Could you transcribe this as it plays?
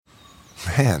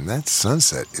Man, that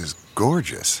sunset is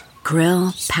gorgeous.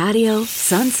 Grill, patio,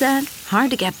 sunset.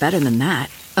 Hard to get better than that.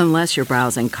 Unless you're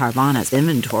browsing Carvana's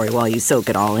inventory while you soak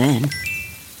it all in.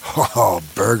 Oh,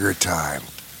 burger time.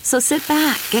 So sit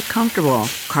back, get comfortable.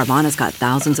 Carvana's got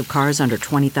thousands of cars under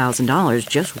 $20,000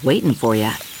 just waiting for you.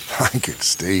 I could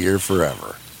stay here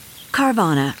forever.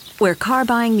 Carvana, where car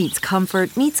buying meets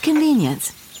comfort meets convenience.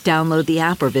 Download the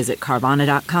app or visit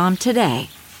Carvana.com today.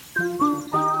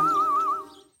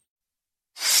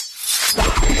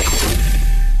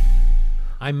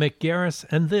 I'm Mick Garris,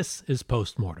 and this is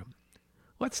Postmortem.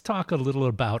 Let's talk a little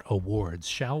about awards,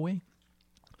 shall we?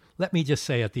 Let me just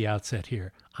say at the outset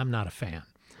here, I'm not a fan.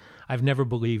 I've never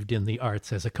believed in the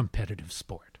arts as a competitive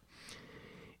sport.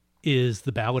 Is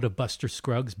The Ballad of Buster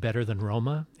Scruggs better than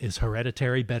Roma? Is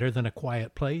Hereditary better than A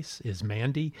Quiet Place? Is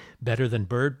Mandy better than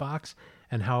Bird Box?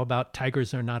 And how about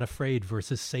Tigers Are Not Afraid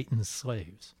versus Satan's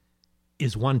Slaves?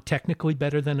 Is one technically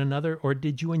better than another, or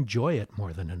did you enjoy it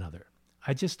more than another?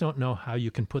 I just don't know how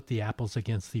you can put the apples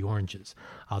against the oranges.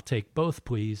 I'll take both,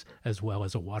 please, as well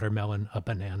as a watermelon, a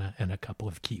banana, and a couple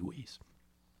of kiwis.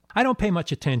 I don't pay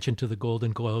much attention to the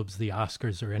Golden Globes, the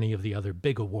Oscars, or any of the other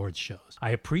big awards shows.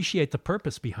 I appreciate the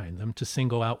purpose behind them to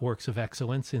single out works of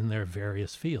excellence in their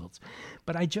various fields,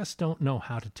 but I just don't know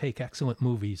how to take excellent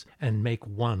movies and make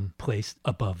one placed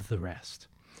above the rest.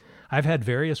 I've had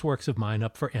various works of mine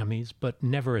up for Emmys, but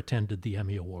never attended the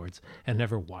Emmy Awards and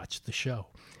never watched the show.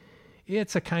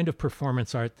 It's a kind of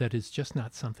performance art that is just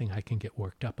not something I can get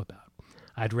worked up about.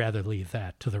 I'd rather leave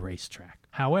that to the racetrack.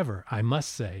 However, I must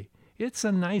say, it's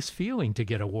a nice feeling to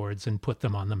get awards and put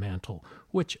them on the mantle,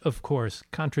 which, of course,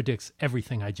 contradicts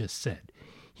everything I just said.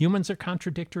 Humans are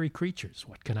contradictory creatures,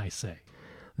 what can I say?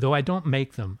 Though I don't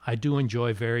make them, I do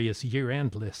enjoy various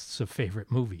year-end lists of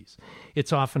favorite movies.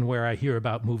 It's often where I hear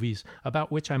about movies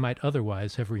about which I might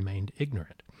otherwise have remained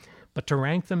ignorant. But to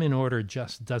rank them in order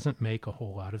just doesn't make a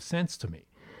whole lot of sense to me.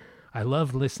 I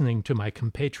love listening to my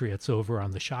compatriots over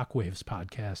on the Shockwaves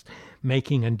podcast,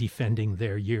 making and defending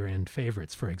their year-end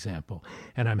favorites, for example,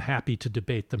 and I'm happy to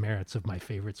debate the merits of my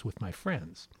favorites with my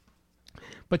friends.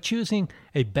 But choosing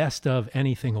a Best of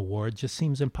Anything award just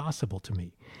seems impossible to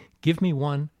me. Give me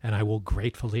one, and I will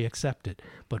gratefully accept it,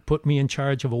 but put me in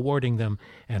charge of awarding them,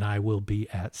 and I will be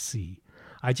at sea.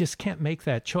 I just can't make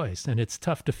that choice, and it's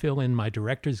tough to fill in my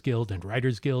Directors Guild and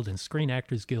Writers Guild and Screen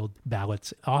Actors Guild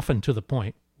ballots, often to the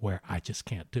point where I just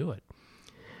can't do it.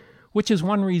 Which is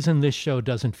one reason this show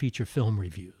doesn't feature film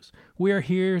reviews. We're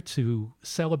here to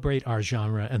celebrate our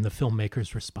genre and the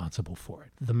filmmakers responsible for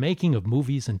it. The making of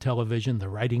movies and television, the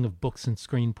writing of books and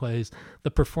screenplays, the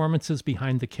performances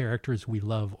behind the characters we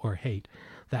love or hate.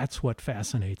 That's what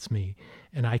fascinates me,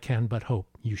 and I can but hope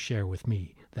you share with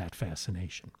me that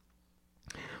fascination.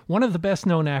 One of the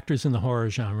best-known actors in the horror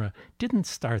genre didn't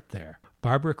start there.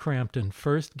 Barbara Crampton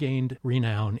first gained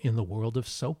renown in the world of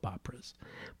soap operas.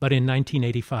 But in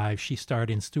 1985, she starred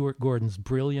in Stuart Gordon's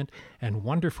brilliant and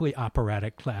wonderfully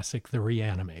operatic classic, The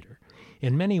Reanimator.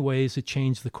 In many ways, it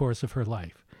changed the course of her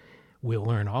life. We'll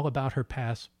learn all about her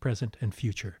past, present, and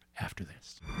future after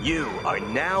this. You are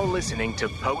now listening to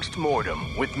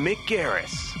Postmortem with Mick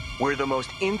Garris, where the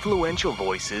most influential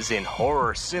voices in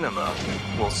horror cinema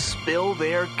will spill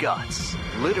their guts,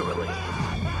 literally,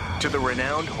 to the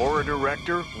renowned horror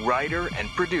director, writer, and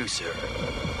producer.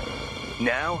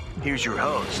 Now, here's your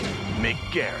host, Mick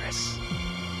Garris.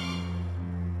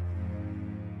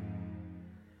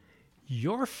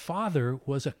 Your father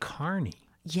was a carny.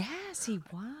 Yes, he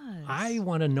was. I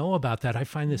want to know about that. I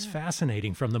find this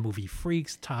fascinating, from the movie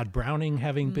Freaks, Todd Browning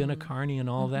having been a carny and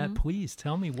all that. Please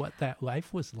tell me what that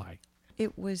life was like.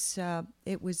 It was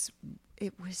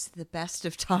the best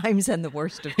of times and the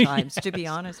worst of times, to be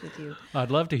honest with you.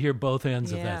 I'd love to hear both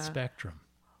ends of that spectrum.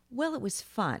 Well, it was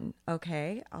fun,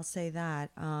 okay? I'll say that.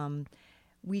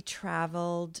 We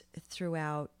traveled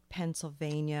throughout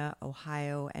Pennsylvania,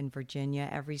 Ohio, and Virginia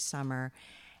every summer.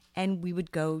 And we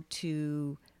would go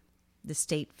to the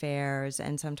state fairs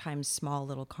and sometimes small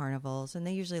little carnivals. And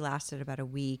they usually lasted about a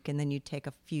week. And then you'd take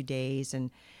a few days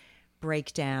and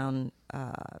break down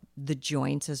the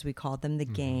joints, as we called them, the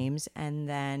games, and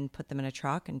then put them in a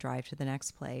truck and drive to the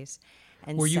next place.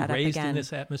 And were you set up raised again. in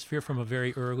this atmosphere from a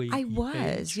very early age? I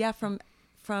was, yeah,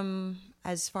 from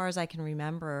as far as I can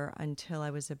remember until I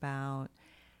was about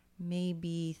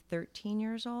maybe 13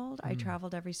 years old. I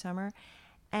traveled every summer.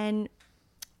 And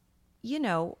you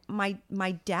know, my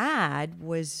dad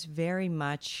was very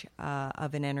much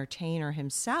of an entertainer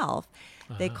himself.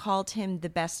 They called him the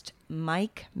best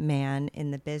mic man in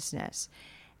the business.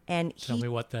 And Tell me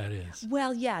what that is.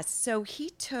 Well, yes. So he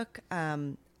took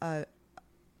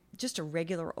just a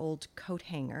regular old coat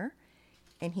hanger,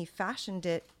 and he fashioned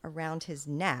it around his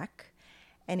neck,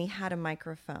 and he had a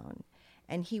microphone,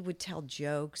 and he would tell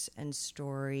jokes and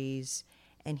stories,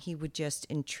 and he would just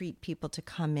entreat people to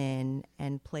come in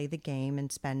and play the game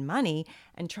and spend money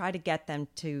and try to get them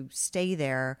to stay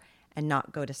there and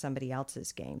not go to somebody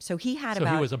else's game. So he had So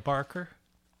about... he was a barker?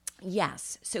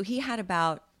 Yes. So he had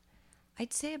about,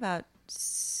 I'd say about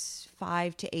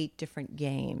 5 to 8 different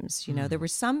games. You know, there were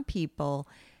some people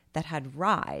that had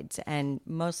rides, and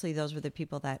mostly those were the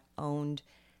people that owned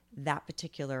that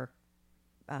particular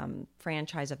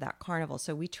franchise of that carnival.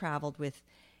 So we traveled with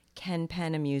Ken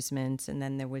Penn Amusements, and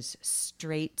then there was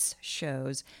Straits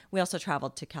shows. We also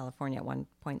traveled to California at one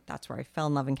point. That's where I fell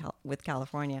in love with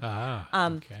California.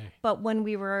 Okay. But when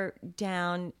we were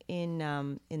down in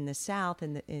the South,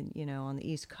 on the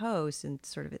East Coast, and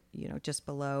sort of just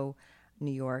below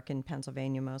New York and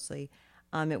Pennsylvania mostly,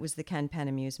 it was the Ken Penn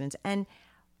Amusements, and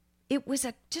it was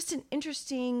just an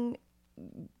interesting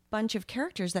bunch of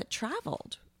characters that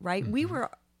traveled. Right, we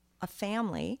were a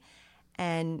family,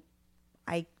 and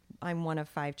I'm one of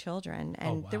 5 children,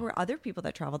 and there were other people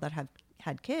that traveled that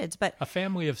had kids, but A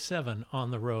family of 7 on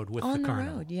the road with the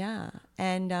carnival. road, yeah.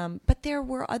 And but there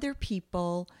were other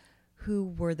people who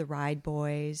were the ride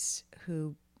boys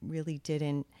who really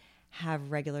didn't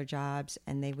have regular jobs,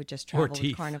 and they would just travel with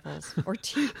teeth. carnivals or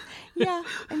teeth. Yeah,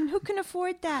 and who can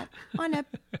afford that on a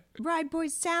ride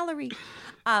boy's salary?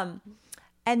 And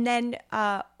then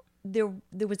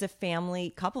there was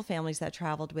a couple families that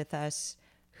traveled with us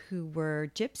who were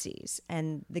gypsies,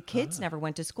 and the kids never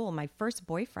went to school. My first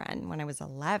boyfriend, when I was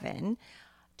 11,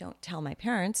 don't tell my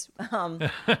parents,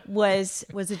 was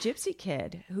a gypsy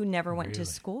kid who never went to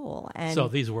school. And So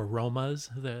these were Romas?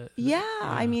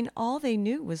 I mean, all they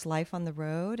knew was life on the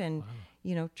road, and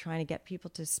trying to get people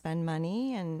to spend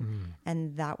money,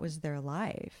 and that was their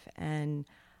life. And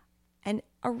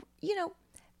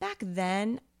back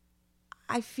then,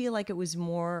 I feel like it was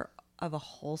more of a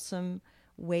wholesome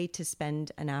way to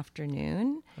spend an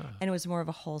afternoon, and it was more of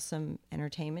a wholesome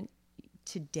entertainment.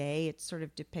 Today, it's sort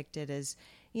of depicted as,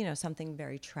 something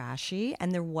very trashy,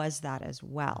 and there was that as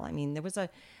well. I mean, there was a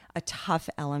tough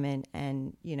element,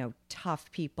 and,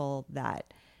 tough people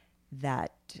that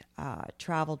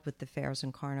traveled with the fairs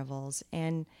and carnivals,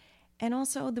 and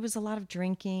also there was a lot of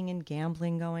drinking and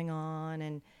gambling going on,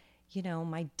 and,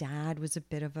 my dad was a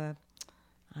bit of a,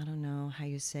 I don't know how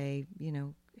you say,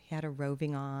 he had a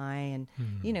roving eye, and,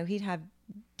 he'd have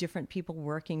different people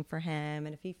working for him.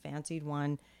 And if he fancied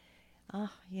one,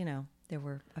 there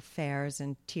were affairs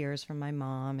and tears from my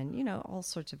mom, and, all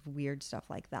sorts of weird stuff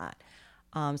like that.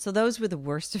 So those were the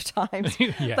worst of times.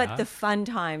 Yeah. But the fun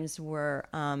times were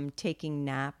taking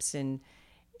naps in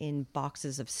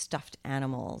boxes of stuffed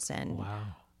animals, and Wow.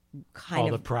 kind All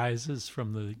of the prizes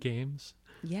from the games?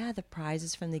 Yeah, the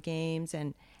prizes from the games,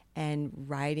 and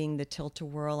riding the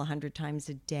tilt-a-whirl 100 times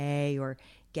a day, or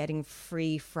getting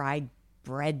free fried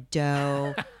bread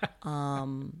dough,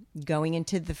 going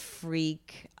into the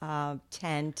freak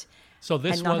tent. So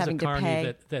this and not was a having to carny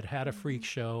pay. that had a freak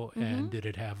show, and did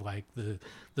it have like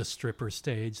the stripper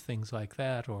stage, things like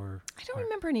that, or? I don't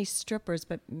remember any strippers,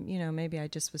 but maybe I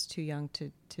just was too young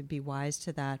to be wise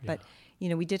to that. Yeah. But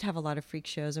we did have a lot of freak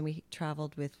shows, and we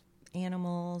traveled with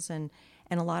animals and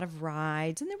a lot of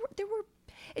rides, and there were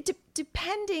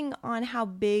depending on how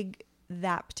big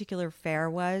that particular fair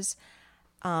was.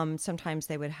 Sometimes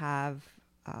they would have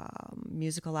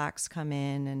musical acts come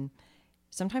in, and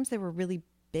sometimes they were really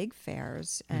big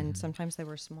fairs, and sometimes they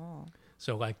were small.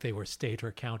 So like they were state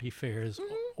or county fairs,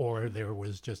 or there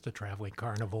was just a traveling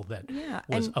carnival that Yeah,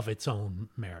 was and- of its own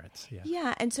merits. Yeah.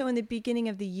 Yeah, and so in the beginning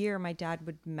of the year, my dad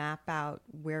would map out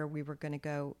where we were going to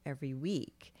go every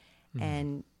week,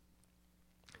 and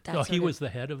that So he sort of- was the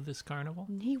head of this carnival?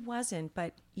 He wasn't,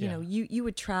 but Yeah. you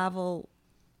would travel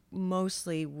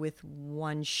mostly with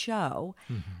one show,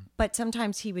 but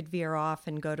sometimes he would veer off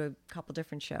and go to a couple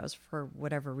different shows for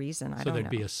whatever reason. I So don't there'd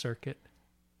know. be a circuit?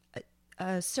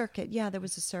 A circuit, yeah, there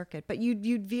was a circuit, but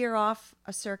you'd veer off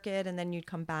a circuit, and then you'd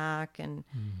come back and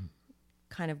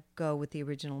kind of go with the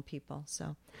original people.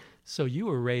 So you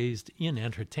were raised in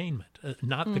entertainment,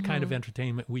 not the kind of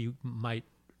entertainment we might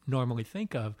normally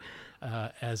think of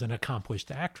as an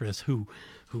accomplished actress who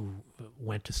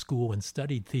went to school and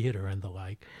studied theater and the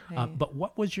like. Right. But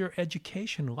what was your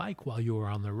education like while you were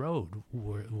on the road?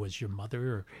 Was your mother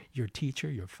or your teacher,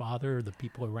 your father, the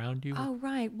people around you? Oh,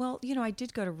 right. Well, I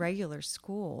did go to regular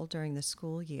school during the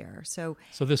school year, so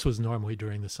So this was normally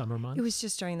during the summer months? it was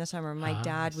just during the summer. My I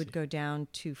dad see. would go down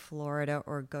to Florida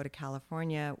or go to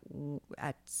California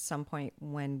at some point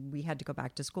when we had to go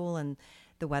back to school and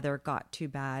the weather got too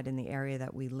bad in the area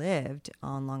that we lived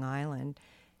on Long Island.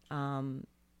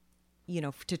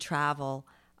 to travel.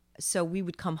 So we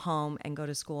would come home and go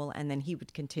to school, and then he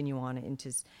would continue on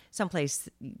into someplace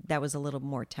that was a little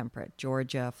more temperate,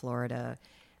 Georgia, Florida,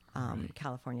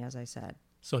 California, as I said.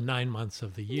 So 9 months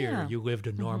of the year, Yeah. you lived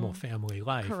a normal family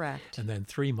life. Correct. And then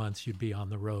 3 months you'd be on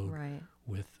the road Right.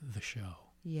 with the show.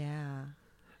 Yeah.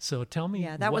 So tell me,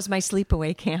 Yeah, that was my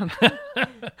sleepaway camp.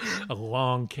 a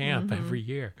long camp Mm-hmm. every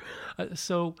year.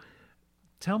 So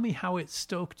tell me how it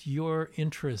stoked your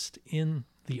interest in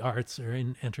the arts or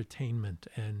in entertainment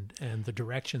and the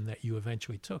direction that you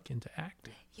eventually took into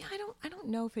acting. Yeah, I don't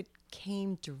know if it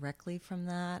came directly from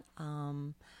that.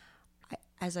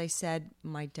 As I said,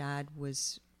 my dad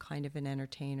was kind of an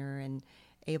entertainer and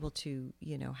able to,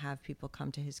 have people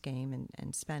come to his game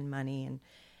and spend money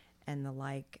and the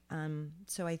like.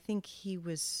 So I think he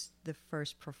was the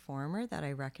first performer that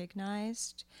I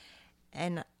recognized.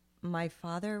 And my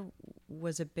father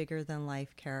was a bigger than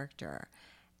life character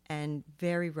and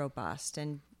very robust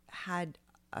and had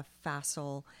a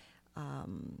facile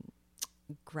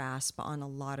grasp on a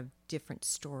lot of different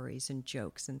stories and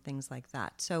jokes and things like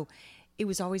that. So it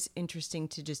was always interesting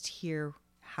to just hear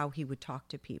how he would talk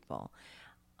to people.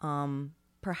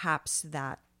 Perhaps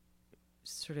that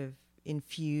sort of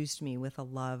infused me with a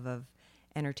love of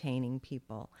entertaining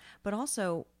people. But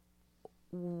also,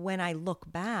 when I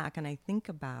look back and I think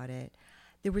about it,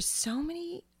 there were so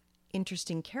many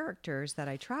interesting characters that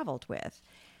I traveled with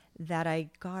that I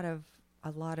got a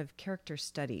lot of character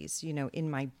studies, in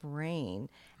my brain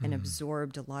and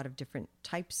absorbed a lot of different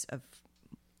types of,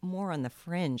 more on the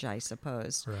fringe, I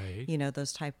suppose. Right.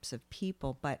 Those types of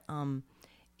people. But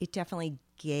it definitely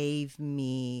gave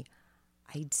me,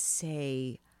 I'd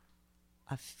say,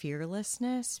 a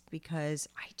fearlessness because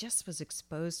I just was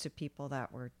exposed to people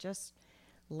that were just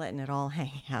letting it all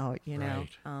hang out, Right.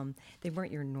 They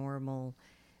weren't your normal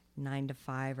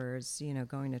 9-to-5ers,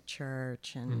 going to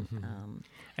church and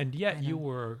And yet you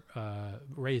were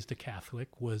raised a Catholic.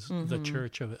 Was the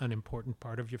church an important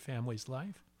part of your family's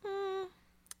life?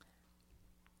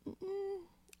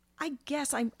 I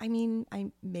guess I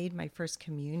made my first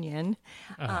communion.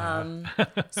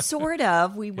 Sort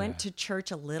of. We went to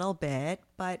church a little bit,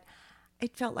 but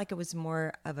it felt like it was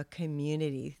more of a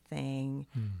community thing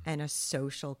and a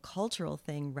social, cultural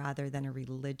thing rather than a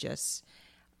religious,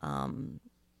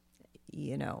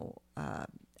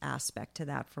 aspect to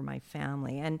that for my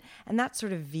family. And that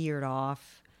sort of veered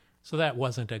off. So that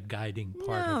wasn't a guiding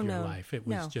part of your No, life. It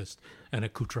was no. just an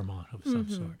accoutrement of some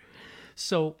sort.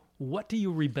 So what do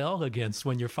you rebel against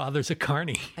when your father's a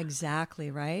carny?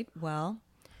 Exactly, right? Well,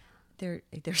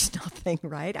 there's nothing,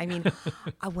 right? I mean,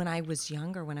 when I was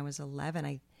younger, when I was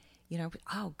 11, when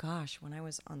I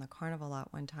was on the carnival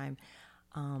lot one time,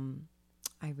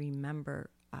 I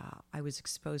remember I was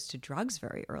exposed to drugs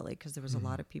very early because there was a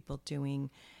lot of people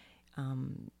doing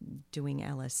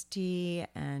LSD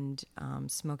and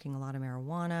smoking a lot of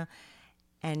marijuana,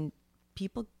 and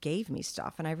people gave me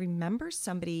stuff. And I remember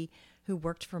somebody who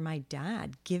worked for my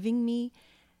dad giving me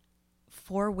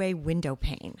 4-way window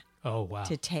pane Oh, wow.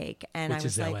 to take. And Which I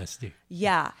was is like, LSD.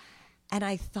 yeah. And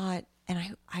I thought,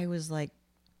 and I was like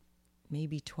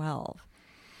maybe 12.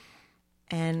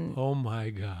 And Oh,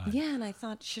 my God. yeah, and I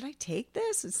thought, should I take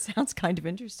this? It sounds kind of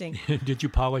interesting. Did you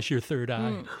polish your third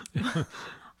eye?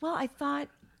 Well, I thought,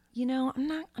 I'm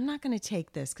not going to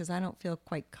take this because I don't feel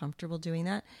quite comfortable doing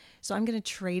that. So I'm going to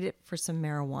trade it for some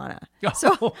marijuana.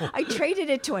 So I traded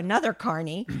it to another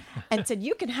carny and said,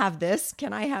 you can have this.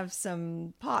 Can I have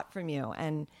some pot from you?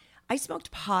 And I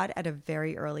smoked pot at a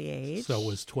very early age. So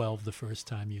was 12 the first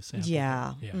time you sampled?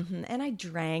 Yeah. it? Yeah. And I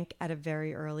drank at a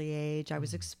very early age. I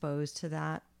was exposed to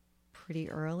that pretty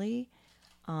early.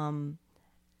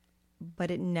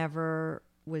 But it never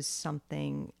was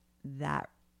something that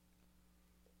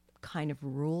kind of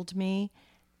ruled me.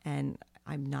 And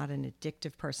I'm not an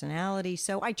addictive personality.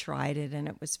 So I tried it and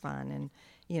it was fun. And,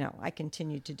 I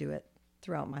continued to do it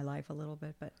throughout my life a little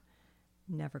bit, but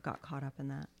never got caught up in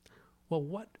that. Well,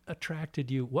 what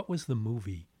attracted you? What was the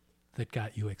movie that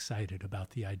got you excited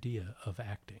about the idea of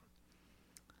acting?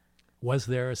 Was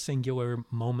there a singular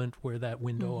moment where that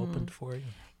window opened for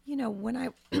you? When I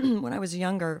when I was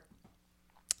younger,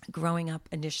 growing up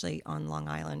initially on Long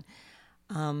Island,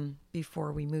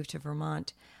 before we moved to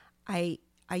Vermont, I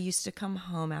used to come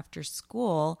home after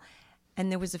school, and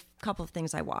there was a couple of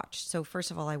things I watched. So first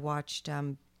of all, I watched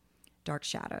Dark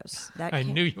Shadows. I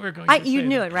knew you were going to say you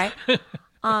knew that. it, right?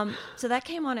 So that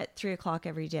came on at 3:00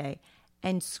 every day,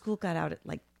 and school got out at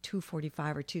like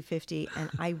 2:45 or 2:50, and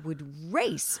I would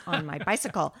race on my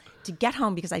bicycle to get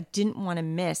home because I didn't want to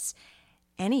miss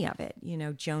any of it.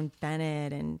 Joan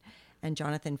Bennett and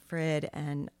Jonathan Frid,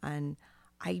 and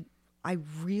I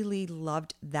really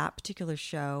loved that particular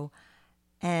show,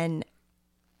 and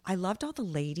I loved all the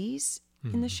ladies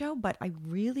in the show, but I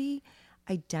really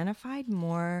identified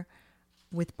more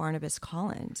with Barnabas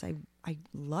Collins. I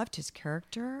loved his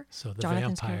character. So the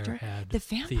Jonathan's vampire character. had The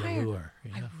vampire. the allure.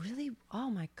 Yeah. I really, oh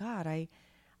my God, I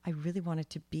really wanted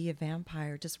to be a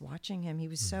vampire. Just watching him, he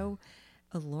was so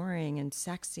alluring and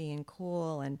sexy and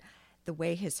cool, and the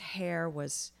way his hair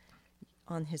was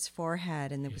on his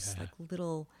forehead, and there was like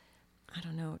little, I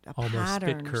don't know, a Almost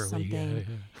pattern bit or curly, something.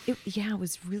 yeah. It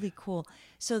was really cool.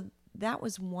 So that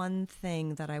was one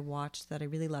thing that I watched that I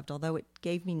really loved. Although it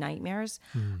gave me nightmares,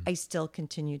 I still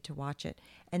continued to watch it.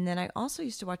 And then I also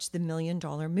used to watch the $1 Million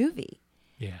Movie.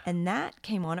 Yeah. And that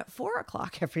came on at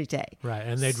 4:00 every day. Right,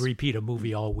 and they'd repeat a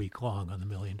movie all week long on the $1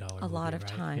 Million Movie. A lot of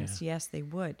right? times, Yeah. yes, they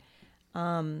would.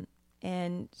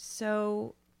 And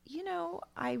so,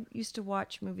 I used to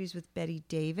watch movies with Betty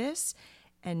Davis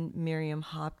and Miriam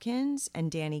Hopkins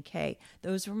and Danny Kaye.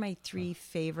 Those were my three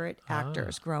favorite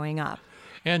actors growing up.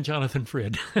 And Jonathan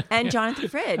Frid. And Jonathan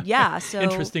Frid, yeah. So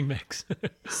Interesting mix.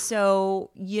 So,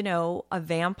 a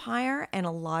vampire and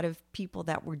a lot of people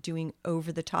that were doing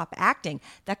over-the-top acting.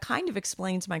 That kind of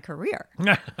explains my career.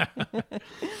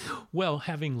 Well,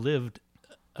 having lived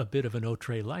a bit of an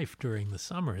outre life during the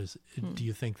summers, do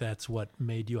you think that's what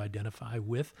made you identify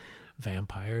with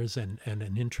vampires and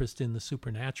an interest in the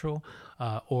supernatural?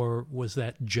 Or was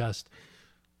that just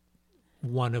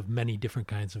one of many different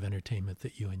kinds of entertainment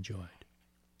that you enjoyed?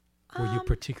 Were you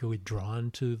particularly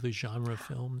drawn to the genre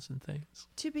films and things?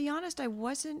 To be honest, I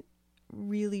wasn't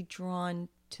really drawn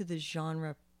to the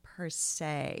genre per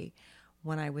se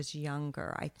when I was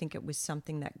younger. I think it was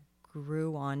something that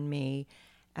grew on me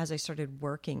as I started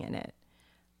working in it.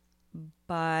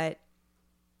 But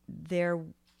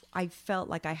I felt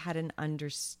like I had an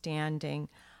understanding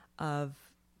of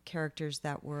characters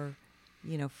that were,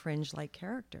 fringe-like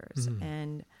characters.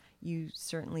 And you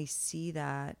certainly see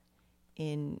that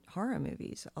in horror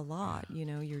movies a lot.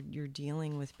 You're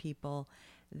dealing with people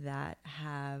that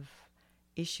have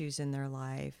issues in their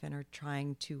life and are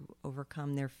trying to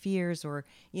overcome their fears, or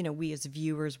we as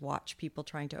viewers watch people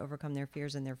trying to overcome their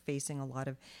fears, and they're facing a lot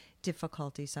of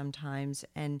difficulty sometimes.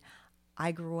 And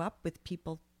I grew up with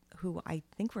people who I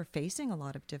think were facing a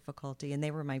lot of difficulty, and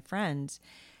they were my friends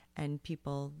and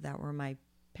people that were my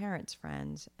parents'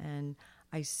 friends, and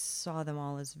I saw them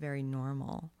all as very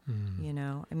normal.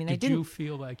 I mean, Did you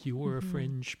feel like you were a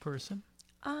fringe person?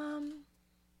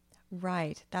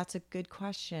 Right. That's a good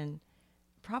question.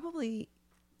 Probably,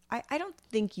 I don't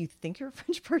think you think you're a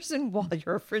fringe person while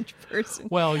you're a fringe person.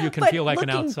 Well, you can But feel like an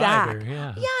looking outsider. back,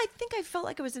 Yeah. I think I felt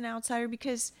like I was an outsider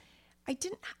because I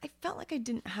felt like I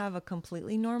didn't have a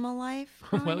completely normal life.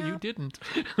 Well, growing you up. didn't.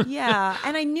 Yeah.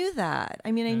 And I knew that.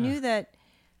 I mean, I knew that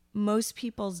most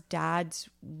people's dads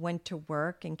went to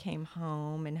work and came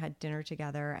home and had dinner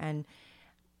together. And,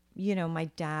 my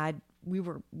dad, we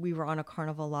were on a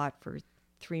carnival lot for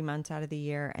 3 months out of the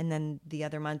year. And then the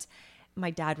other months, my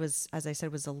dad was, as I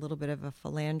said, was a little bit of a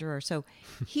philanderer. So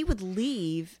he would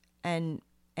leave and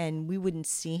we wouldn't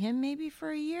see him maybe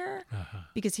for a year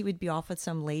because he would be off with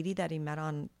some lady that he met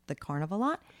on the carnival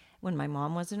lot when my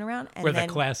mom wasn't around. And Where then,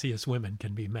 the classiest women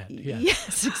can be met. Yeah.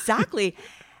 Yes, exactly.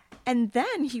 And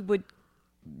then he would,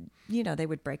 they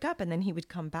would break up, and then he would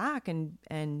come back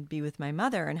and be with my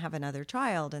mother and have another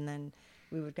child. And then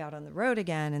we would go out on the road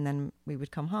again, and then we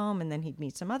would come home, and then he'd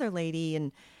meet some other lady.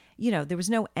 And, there was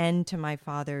no end to my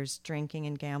father's drinking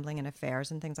and gambling and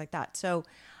affairs and things like that. So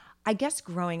I guess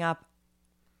growing up,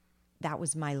 that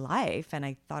was my life, and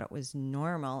I thought it was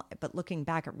normal. But looking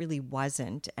back, it really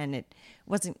wasn't, and it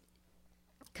wasn't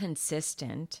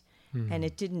consistent. And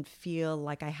it didn't feel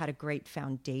like I had a great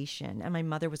foundation. And my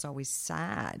mother was always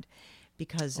sad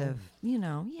because of,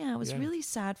 it was really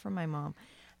sad for my mom.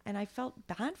 And I felt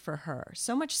bad for her.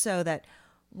 So much so that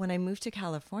when I moved to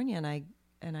California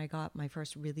and I got my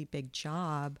first really big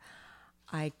job,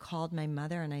 I called my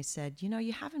mother and I said,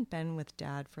 you haven't been with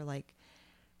Dad for like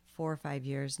 4 or 5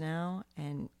 years now,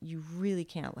 and you really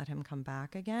can't let him come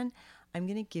back again. I'm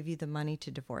going to give you the money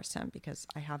to divorce him because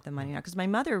I have the money now. Because my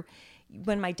mother,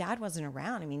 when my dad wasn't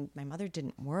around, I mean, my mother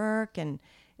didn't work, and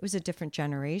it was a different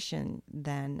generation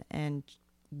then. And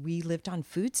we lived on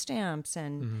food stamps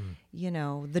and,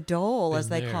 the dole, as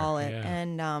they call it. Yeah.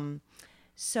 And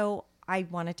so I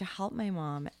wanted to help my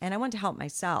mom, and I wanted to help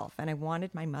myself. And I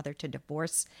wanted my mother to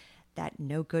divorce that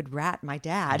no good rat, my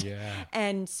dad. Yeah.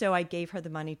 And so I gave her the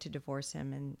money to divorce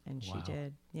him, and she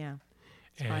did. Yeah.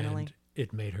 Finally. And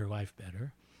it made her life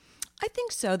better. I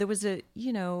think so. There was it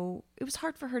was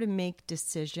hard for her to make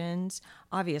decisions.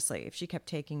 Obviously, if she kept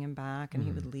taking him back and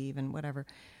he would leave and whatever.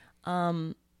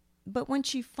 But when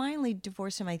she finally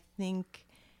divorced him, I think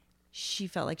she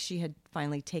felt like she had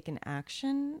finally taken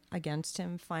action against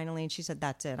him finally. And she said,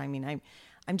 that's it. I mean,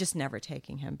 I'm just never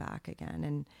taking him back again.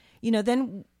 And,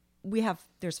 then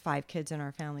there's 5 kids in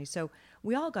our family. So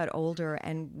we all got older,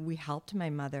 and we helped my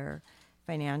mother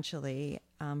financially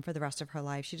for the rest of her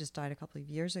life. She just died a couple of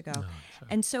years ago. Oh, sure.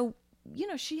 And so,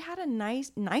 she had a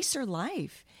nicer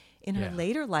life in her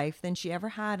later life than she ever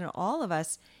had. And all of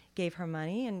us gave her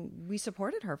money, and we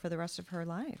supported her for the rest of her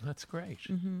life. That's great.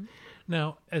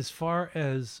 Now, as far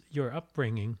as your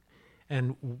upbringing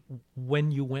and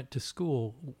when you went to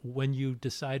school, when you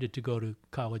decided to go to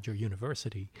college or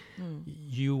university,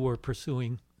 you were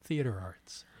pursuing theater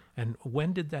arts. And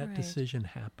when did that decision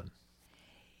happen?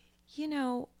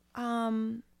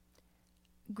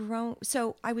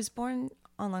 So I was born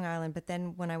on Long Island, but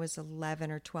then when I was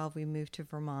 11 or 12, we moved to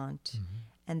Vermont.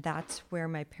 And that's where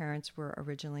my parents were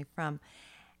originally from.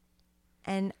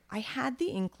 And I had the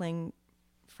inkling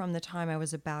from the time I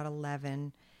was about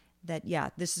 11 that,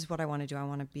 this is what I want to do. I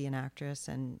want to be an actress,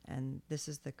 and this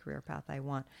is the career path I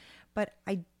want. But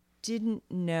I didn't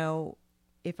know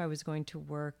if I was going to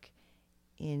work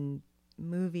in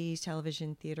movies,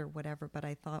 television, theater, whatever. But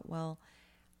I thought, well,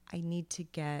 I need to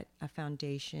get a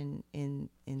foundation in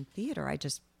theater. I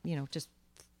just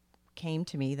came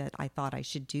to me that I thought I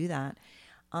should do that.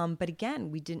 But again,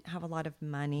 we didn't have a lot of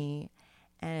money,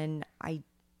 and I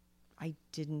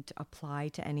didn't apply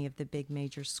to any of the big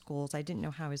major schools. I didn't know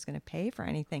how I was going to pay for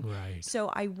anything. Right. So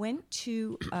I went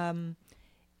to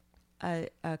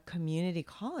a community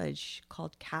college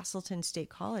called Castleton State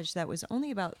College that was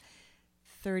only about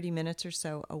 30 minutes or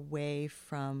so away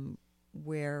from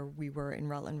where we were in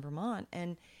Rutland, Vermont.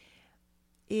 And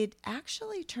it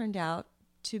actually turned out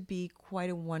to be quite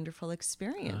a wonderful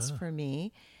experience for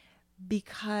me,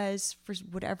 because for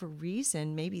whatever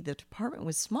reason, maybe the department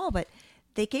was small, but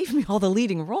they gave me all the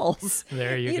leading roles.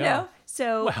 There you go.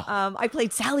 So I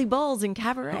played Sally Bowles in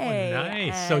Cabaret. Oh,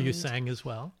 nice. So you sang as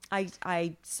well?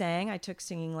 I sang. I took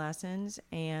singing lessons,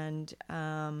 and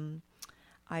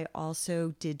I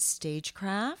also did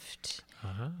stagecraft.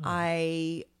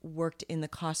 I worked in the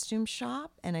costume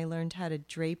shop, and I learned how to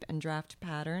drape and draft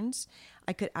patterns.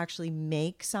 I could actually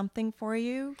make something for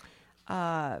you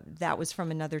that was from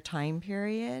another time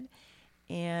period.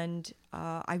 And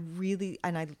I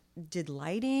did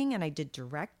lighting, and I did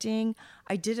directing.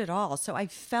 I did it all. So I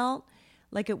felt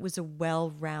like it was a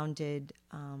well-rounded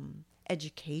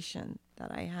education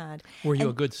that I had. Were you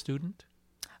a good student?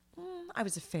 I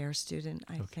was a fair student,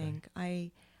 I think.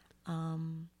 I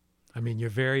mean, you're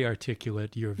very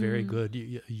articulate. You're very good.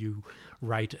 You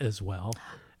write as well.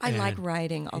 I like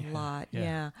writing a lot.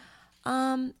 Yeah.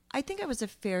 I think I was a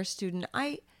fair student.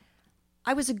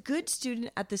 I was a good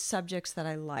student at the subjects that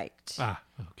I liked.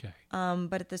 Okay.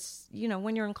 But at this,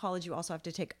 when you're in college, you also have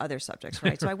to take other subjects,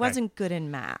 right? So I wasn't good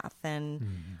in math, and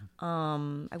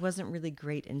I wasn't really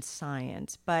great in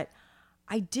science, but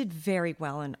I did very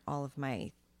well in all of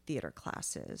my theater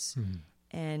classes.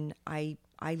 And I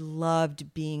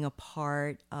loved being a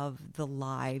part of the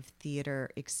live theater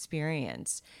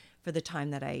experience for the time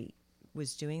that I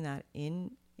was doing that in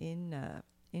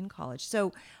college.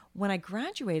 So when I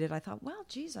graduated, I thought, well,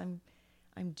 geez, I'm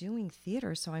doing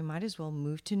theater, so I might as well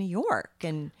move to New York.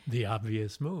 And the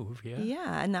obvious move, yeah.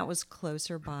 Yeah, and that was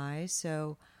closer by.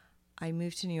 So I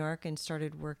moved to New York and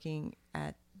started working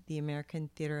at the American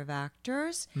Theater of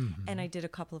Actors, and I did a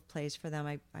couple of plays for them.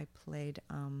 I played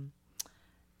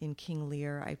in King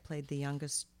Lear. I played the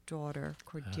youngest daughter,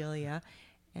 Cordelia,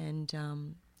 and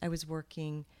I was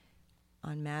working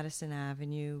on Madison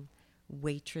Avenue,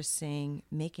 waitressing,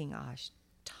 making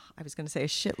I was going to say a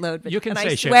shitload, but you can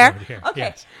say I swear? shitload here. Okay.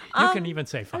 Yes. You can even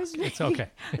say fuck. It's okay.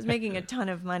 I was making a ton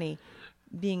of money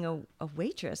being a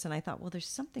waitress, and I thought, well, there's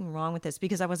something wrong with this,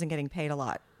 because I wasn't getting paid a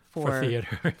lot for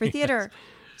theater. For theater.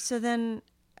 So then,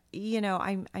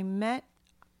 I met,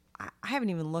 I haven't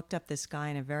even looked up this guy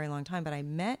in a very long time, but I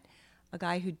met a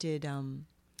guy who did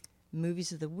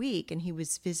Movies of the Week, and he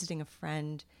was visiting a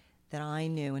friend that I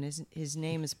knew, and his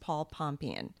name is Paul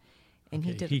Pompian. And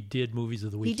he did Movies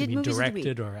of the Week. He did you mean Movies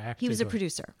directed of the Week. or acted? He was a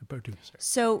producer. A producer.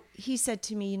 So he said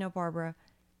to me, Barbara,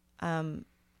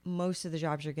 most of the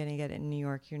jobs you're going to get in New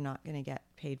York, you're not going to get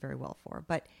paid very well for.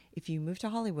 But if you move to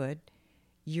Hollywood,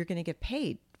 you're going to get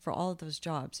paid for all of those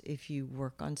jobs if you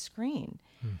work on screen.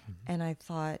 And I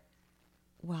thought,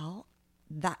 well,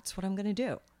 that's what I'm going to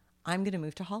do. I'm going to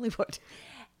move to Hollywood.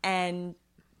 And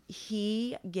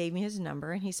he gave me his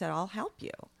number, and he said, I'll help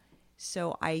you.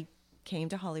 So I came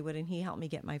to Hollywood, and he helped me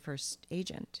get my first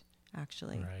agent,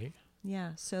 actually. Right.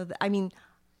 Yeah. So,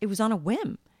 it was on a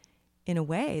whim, in a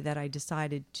way, that I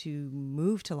decided to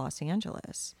move to Los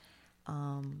Angeles.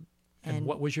 And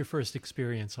what was your first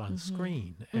experience on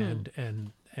screen,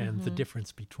 and the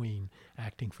difference between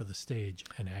acting for the stage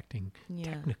and acting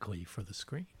technically for the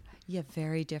screen? Yeah,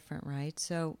 very different, right?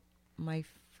 So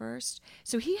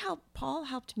Paul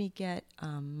helped me get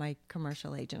my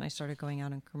commercial agent. I started going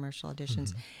out on commercial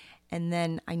auditions, and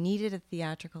then I needed a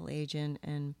theatrical agent,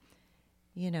 and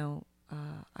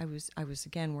I was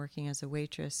again working as a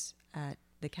waitress at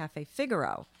the Cafe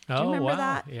Figaro. Do you remember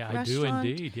that Yeah, restaurant? I do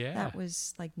indeed, yeah. That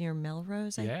was like near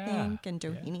Melrose, I Yeah, think, and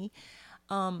Doheny.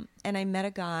 And I met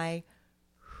a guy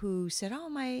who said,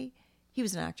 he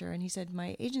was an actor, and he said,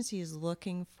 my agency is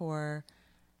looking for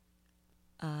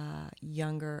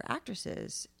younger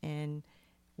actresses, and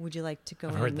would you like to go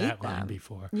I've and heard meet that them? line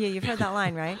before. Yeah, you've heard that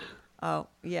line, right? Oh,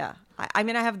 yeah. I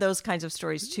mean, I have those kinds of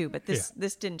stories too, but this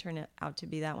didn't turn out to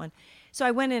be that one. So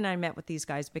I went in and I met with these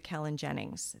guys, Bickel and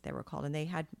Jennings, they were called, and they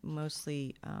had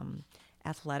mostly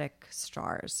athletic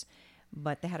stars,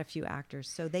 but they had a few actors.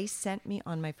 So they sent me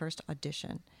on my first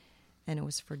audition, and it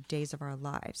was for Days of Our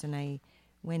Lives. And I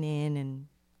went in and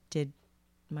did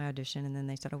my audition, and then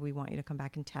they said, we want you to come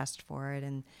back and test for it.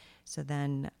 And so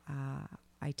then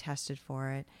I tested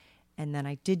for it, and then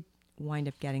I did wind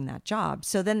up getting that job.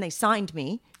 So then they signed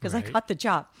me because I got the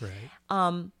job.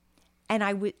 Right.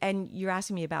 And you're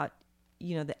asking me about,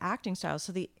 the acting styles.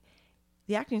 So the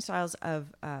acting styles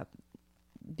of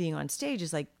being on stage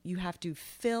is like you have to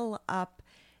fill up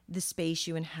the space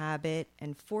you inhabit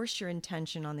and force your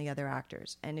intention on the other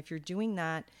actors. And if you're doing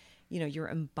that, you're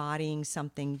embodying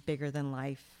something bigger than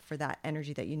life for that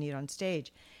energy that you need on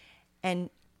stage. And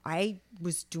I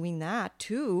was doing that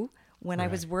too when I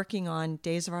was working on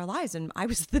Days of Our Lives, and I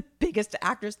was the biggest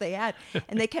actress they had.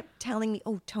 And they kept telling me,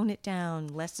 tone it down,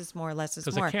 less is more, less is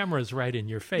more. Because the camera's right in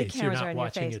your face. You're not right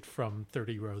watching it from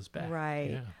 30 rows back. Right.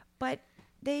 Yeah. But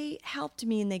they helped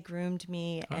me and they groomed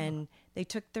me and they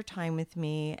took their time with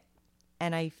me.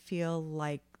 And I feel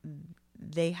like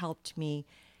they helped me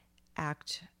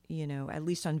act, at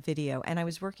least on video. And I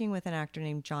was working with an actor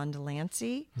named John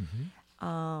Delancey.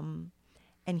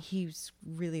 And he's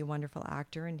really a wonderful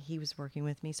actor, and he was working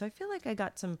with me. So I feel like I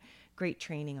got some great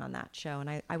training on that show.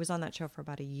 And I was on that show for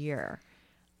about a year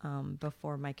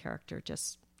before my character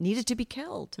just needed to be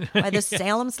killed by the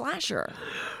Salem slasher.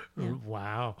 Yeah.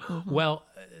 Wow. Well,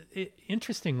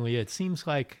 interestingly, it seems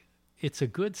like it's a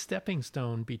good stepping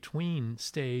stone between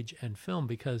stage and film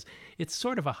because it's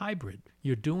sort of a hybrid.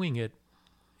 You're doing it.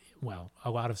 Well, a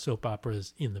lot of soap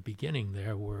operas in the beginning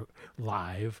there were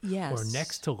live or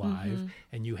next to live,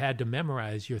 and you had to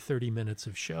memorize your 30 minutes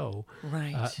of show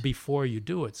before you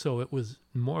do it. So it was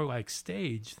more like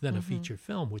stage than a feature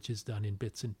film, which is done in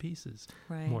bits and pieces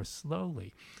more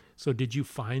slowly. So did you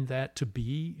find that to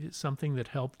be something that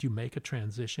helped you make a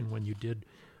transition when you did?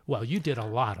 Well, you did a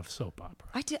lot of soap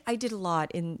opera. I did a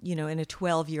lot in a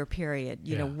 12-year period,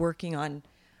 working on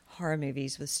horror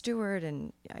movies with Stewart,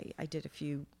 and I did a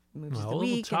few movies of the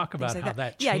week. We'll talk about like how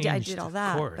that changed. Yeah, I did all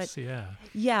that. Of course,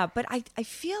 but I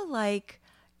feel like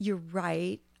you're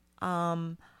right.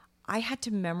 I had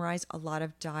to memorize a lot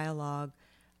of dialogue,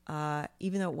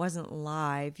 even though it wasn't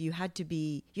live. You had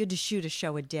to shoot a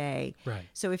show a day. Right.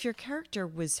 So if your character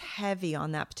was heavy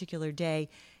on that particular day,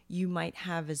 you might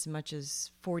have as much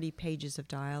as 40 pages of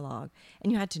dialogue,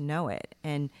 and you had to know it.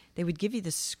 And they would give you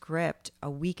the script a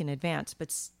week in advance,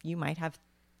 but you might have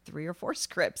 3 or 4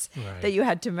 scripts that you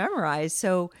had to memorize.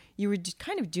 So you were just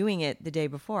kind of doing it the day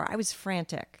before. I was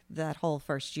frantic that whole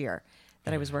first year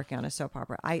that I was working on a soap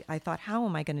opera. I thought, how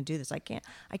am I going to do this? I can't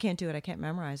do it. I can't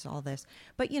memorize all this.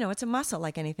 But it's a muscle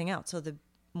like anything else. So the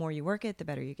more you work it, the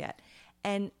better you get.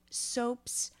 And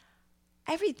soaps,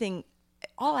 everything,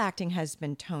 all acting has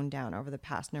been toned down over the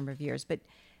past number of years. But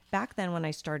back then when I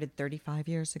started 35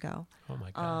 years ago, oh my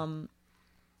God.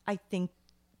 I think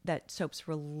that soaps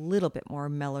were a little bit more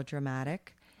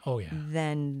melodramatic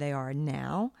than they are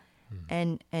now.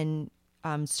 And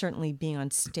certainly being on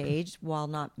stage, while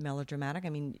not melodramatic, I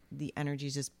mean, the energy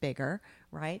is just bigger,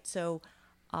 right? So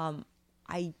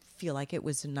I feel like it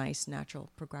was a nice natural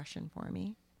progression for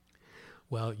me.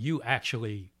 Well, you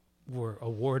actually were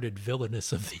awarded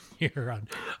Villainess of the Year on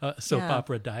Soap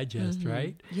Opera Digest,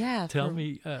 right? Yeah. Tell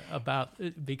me about,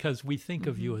 because we think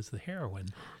of you as the heroine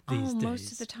these days.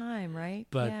 Most of the time, right?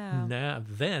 But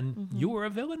then you were a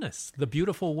villainess. The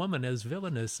beautiful woman as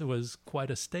villainess was quite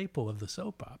a staple of the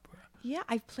soap opera. Yeah,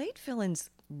 I've played villains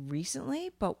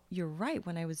recently, but you're right.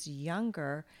 When I was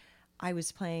younger, I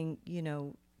was playing,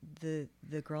 the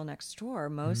girl next door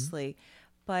mostly.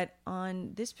 But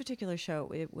on this particular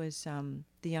show, it was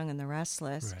The Young and the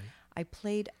Restless. Right. I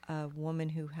played a woman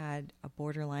who had a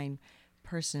borderline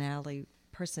personality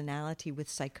with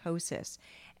psychosis.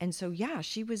 And so,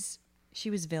 she was she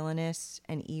was villainous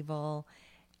and evil,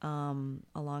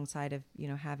 alongside of,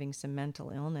 having some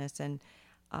mental illness. And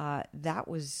that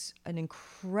was an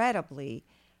incredibly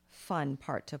fun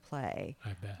part to play.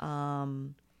 I bet.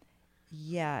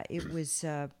 Yeah, it was.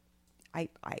 I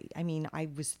mean, I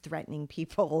was threatening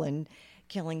people and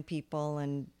killing people,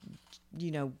 and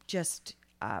just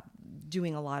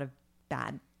doing a lot of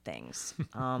bad things.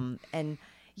 And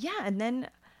then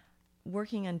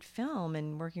working on film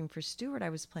and working for Stewart, I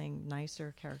was playing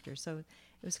nicer characters. So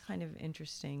it was kind of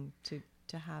interesting to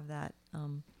have that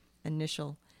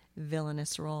initial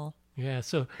villainous role. Yeah.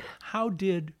 So how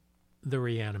did The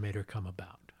Reanimator come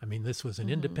about? I mean, this was an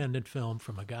independent film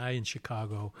from a guy in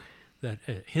Chicago, that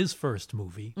his first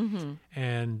movie,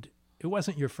 and it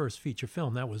wasn't your first feature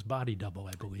film. That was Body Double,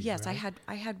 I believe. Yes, right?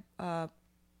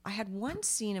 I had one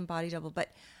scene in Body Double, but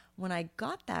when I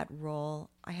got that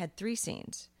role, I had 3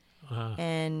 scenes,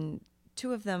 and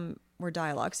 2 of them were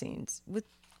dialogue scenes with,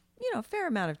 a fair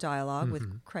amount of dialogue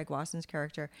with Craig Wasson's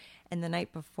character. And the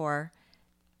night before,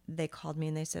 they called me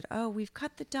and they said, "Oh, we've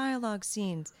cut the dialogue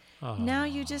scenes. Now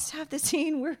you just have the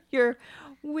scene where you're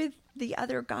with the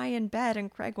other guy in bed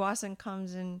and Craig Wasson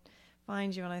comes and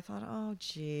finds you." And I thought, oh,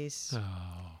 geez.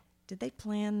 Did they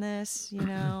plan this?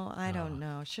 I don't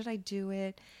know. Should I do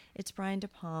it? It's Brian De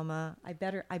Palma. I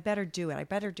better do it. I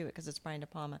better do it because it's Brian De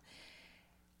Palma.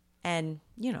 And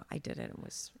I did it.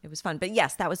 It was fun. But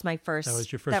yes, that was my first. That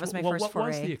was your first. That was my first what foray.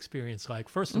 was the experience like?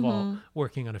 First of all,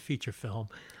 working on a feature film.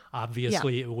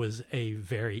 Obviously, it was a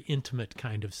very intimate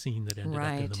kind of scene that ended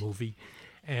up in the movie,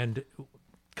 and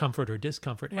comfort or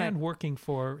discomfort, and working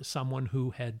for someone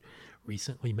who had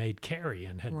recently made Carrie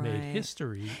and had made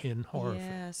history in horror.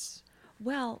 Yes.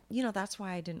 Well, that's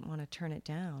why I didn't want to turn it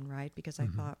down, right? Because I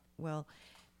thought, well,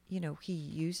 he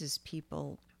uses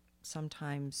people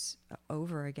sometimes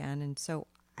over again, and so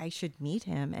I should meet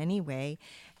him anyway.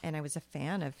 And I was a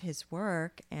fan of his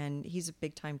work, and he's a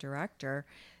big-time director,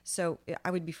 so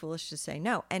I would be foolish to say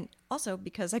no. And also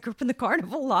because I grew up in the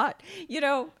carnival a lot,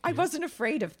 I wasn't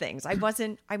afraid of things.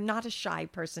 I'm not a shy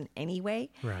person anyway.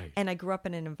 Right. And I grew up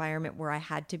in an environment where I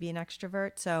had to be an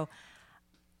extrovert, so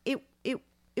it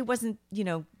wasn't,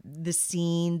 the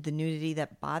scene, the nudity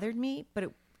that bothered me,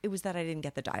 but it was that I didn't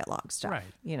get the dialogue stuff.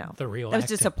 Right. The real that was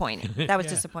acting. disappointing. That was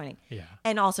disappointing. Yeah.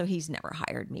 And also, he's never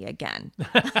hired me again.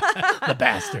 The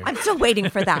bastard. I'm still waiting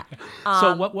for that.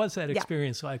 So what was that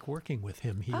experience like working with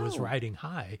him? He was riding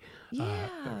high. Yeah.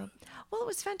 Well, it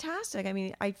was fantastic. I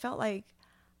mean, I felt like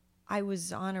I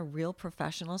was on a real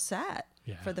professional set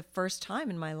for the first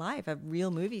time in my life, a real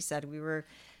movie set. We were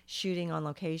shooting on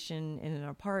location in an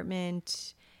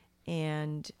apartment,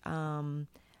 and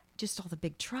just all the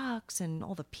big trucks and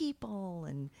all the people,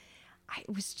 and I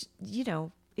was,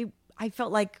 I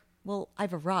felt like, well,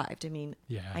 I've arrived. I mean,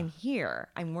 I'm here.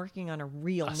 I'm working on a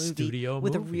real movie, studio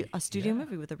with movie. a studio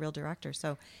movie with a real director.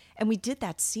 So, and we did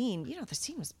that scene. The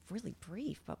scene was really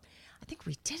brief, but I think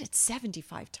we did it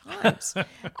 75 times.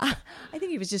 I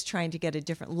think he was just trying to get a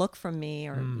different look from me,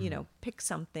 or pick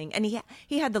something. And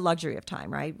he had the luxury of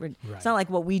time, right? It's not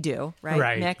like what we do, right,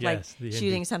 Right, Nick? yes, Like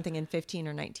shooting something in 15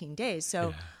 or 19 days.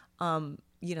 So.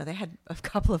 They had a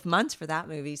couple of months for that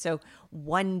movie. So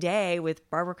one day with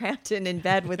Barbara Crampton in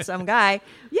bed with some guy,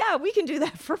 we can do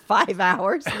that for 5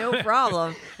 hours, no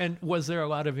problem. And was there a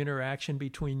lot of interaction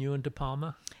between you and De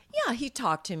Palma? Yeah, he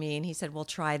talked to me and he said, "Well,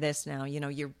 try this now.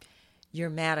 You're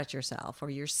mad at yourself,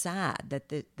 or you're sad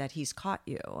that he's caught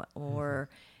you, or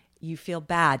you feel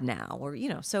bad now, or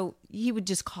So he would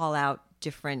just call out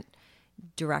different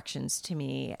directions to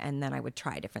me, and then I would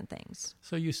try different things.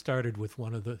 So you started with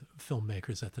one of the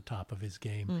filmmakers at the top of his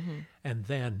game, and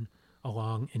then in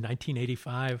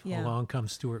 1985, along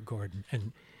comes Stuart Gordon.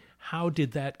 And how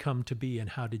did that come to be,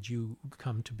 and how did you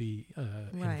come to be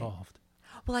involved?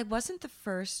 Well, I wasn't the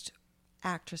first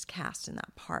actress cast in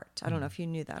that part. I don't know if you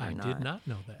knew that or not. I did not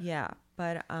know that. Yeah,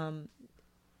 but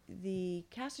the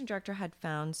casting director had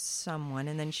found someone,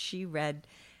 and then she read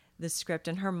the script,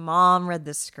 and her mom read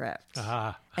the script.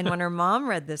 And when her mom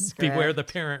read the script, beware the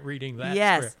parent reading that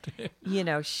script.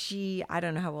 I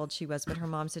don't know how old she was, but her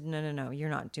mom said, no, you're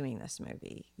not doing this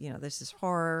movie. This is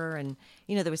horror, and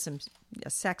there was a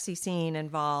sexy scene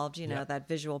involved. That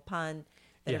visual pun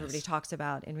that everybody talks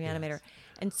about in Reanimator. Yes.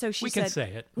 And so she said, we can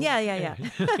say it. Yeah.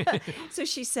 So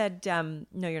she said,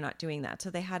 no, you're not doing that.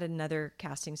 So they had another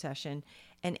casting session,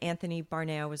 and Anthony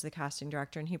Barneo was the casting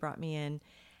director, and he brought me in.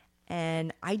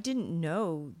 And I didn't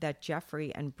know that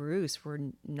Jeffrey and Bruce were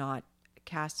not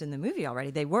cast in the movie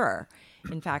already. They were,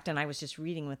 in fact, and I was just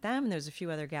reading with them, and there was a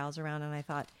few other gals around, and I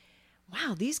thought,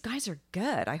 wow, these guys are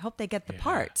good. I hope they get the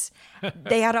parts.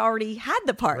 They had already had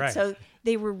the parts. Right. So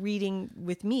they were reading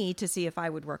with me to see if I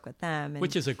would work with them. And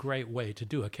Which is a great way to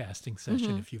do a casting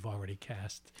session if you've already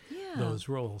cast those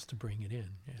roles to bring it in.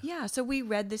 yeah, so we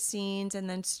read the scenes, and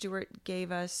then Stuart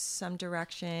gave us some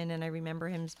direction. And I remember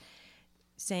him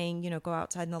saying, go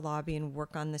outside in the lobby and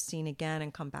work on the scene again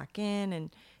and come back in.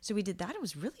 And so we did that. It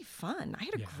was really fun. I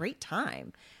had a great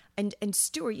time. And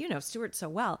Stuart, Stuart so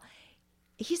well.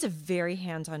 He's a very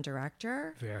hands-on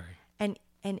director. Very.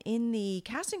 And in the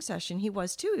casting session, he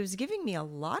was too. He was giving me a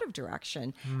lot of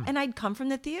direction. And I'd come from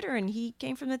the theater, and he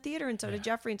came from the theater, and so did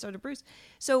Jeffrey, and so did Bruce.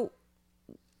 So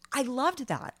I loved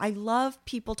that. I love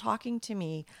people talking to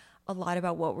me a lot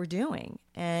about what we're doing.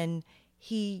 And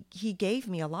he gave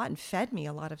me a lot and fed me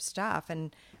a lot of stuff,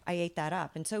 and I ate that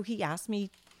up. And so he asked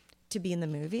me to be in the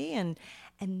movie. And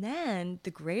then the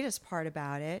greatest part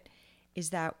about it is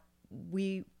that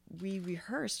we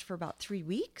rehearsed for about 3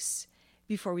 weeks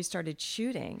before we started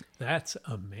shooting. That's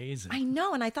amazing. I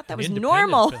know, and I thought that was Independent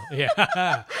normal. film. Yeah.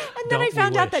 And then I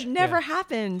found out that never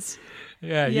happens.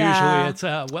 Yeah, Yeah. usually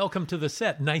it's welcome to the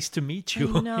set. Nice to meet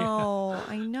you. I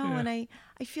know. And I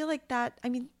feel like that,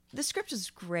 the script was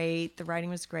great, the writing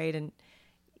was great, and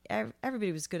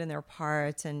everybody was good in their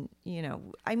parts. And,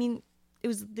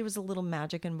 there was a little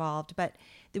magic involved, but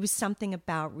there was something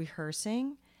about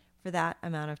rehearsing for that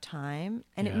amount of time.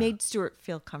 And it made Stuart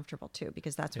feel comfortable too,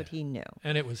 because that's what he knew.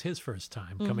 And it was his first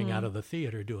time coming out of the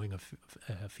theater doing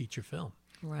a feature film.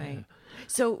 Right. Yeah.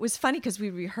 So it was funny because we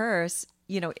rehearse,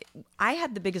 I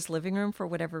had the biggest living room for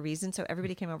whatever reason. So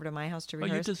everybody came over to my house to Well,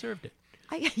 rehearse. you deserved it.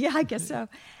 I guess so.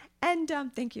 And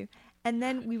thank you. And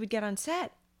then we would get on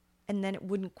set, and then it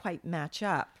wouldn't quite match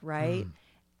up, right?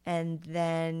 And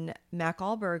then Mac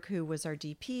Allberg, who was our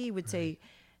DP, would say,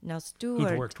 "Now,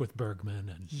 Stuart, Who'd worked with Bergman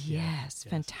and yes.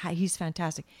 He's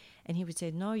fantastic." And he would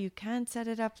say, "No, you can't set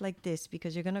it up like this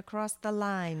because you're going to cross the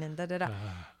line," and da-da-da.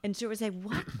 And Stuart would say,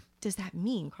 "What does that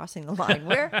mean, crossing the line?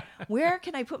 Where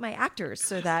can I put my actors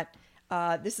so that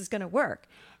this is going to work?"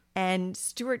 And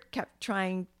Stuart kept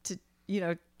trying to,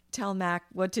 tell Mac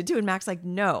what to do. And Mac's like,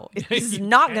 "No, this is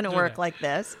not going to work like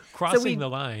this." Crossing the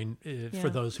line, for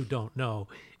those who don't know,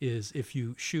 is if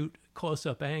you shoot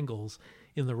close-up angles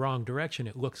in the wrong direction,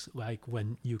 it looks like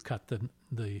when you cut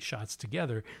the shots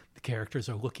together, the characters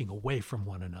are looking away from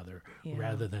one another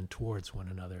rather than towards one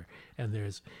another. And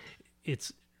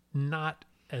it's not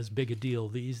as big a deal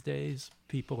these days.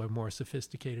 People are more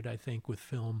sophisticated, I think, with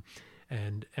film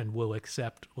and will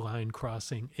accept line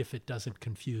crossing if it doesn't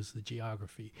confuse the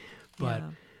geography. But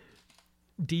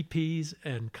DPs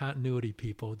and continuity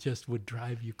people just would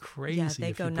drive you crazy. Yeah, they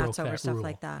if go you nuts broke over that stuff rule.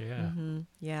 like that. Yeah.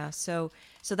 Yeah. So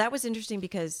that was interesting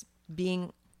because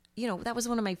being, that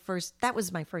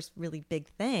was my first really big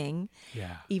thing.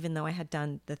 Yeah. Even though I had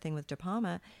done the thing with De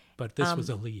Palma. But this was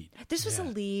a lead. This was a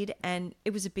lead, and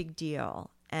it was a big deal.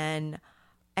 And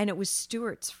it was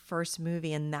Stuart's first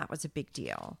movie, and that was a big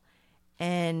deal.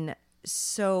 And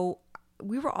so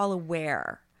we were all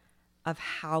aware of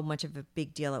how much of a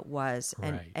big deal it was.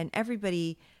 And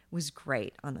everybody was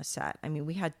great on the set.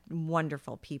 We had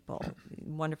wonderful people,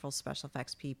 wonderful special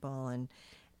effects people,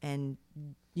 and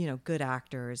good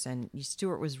actors. And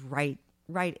Stuart was right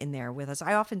in there with us.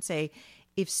 I often say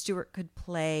if Stuart could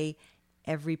play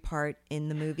every part in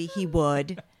the movie, he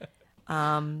would.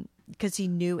 Because he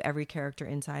knew every character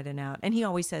inside and out. And he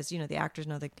always says, the actors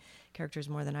know the characters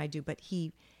more than I do, but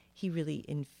he really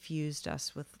infused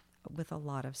us with a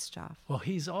lot of stuff. Well,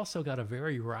 he's also got a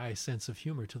very wry sense of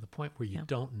humor to the point where you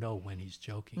don't know when he's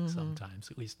joking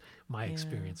sometimes. At least my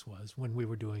experience was when we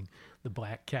were doing the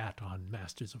Black Cat on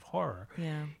Masters of Horror.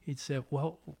 Yeah. He'd say,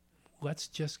 well, let's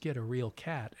just get a real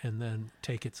cat and then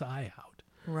take its eye out.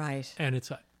 Right. And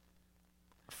it's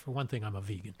for one thing, I'm a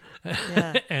vegan.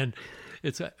 Yeah. And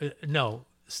it's no,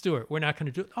 Stuart, we're not going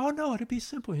to do it. Oh, no, it'd be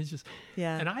simple. He's just,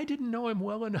 and I didn't know him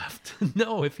well enough to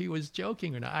know if he was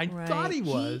joking or not. I thought he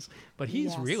was, but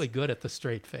he's really good at the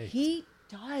straight face. He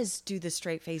does do the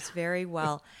straight face very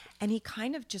well. And he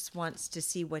kind of just wants to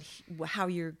see how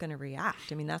you're going to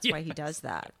react. That's why he does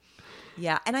that.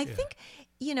 Yeah. And I think,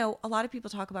 a lot of people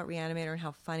talk about Reanimator and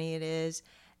how funny it is.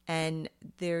 And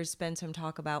there's been some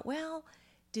talk about, well,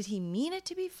 did he mean it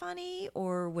to be funny,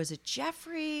 or was it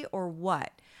Jeffrey, or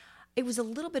what? It was a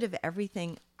little bit of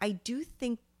everything. I do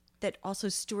think that also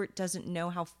Stuart doesn't know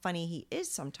how funny he is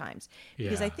sometimes,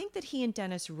 because I think that he and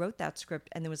Dennis wrote that script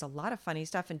and there was a lot of funny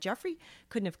stuff, and Jeffrey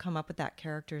couldn't have come up with that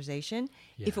characterization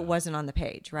if it wasn't on the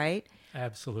page, right?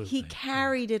 Absolutely. He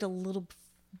carried it a little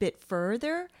bit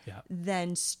further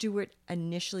than Stuart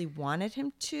initially wanted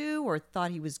him to or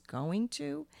thought he was going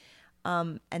to.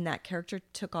 And that character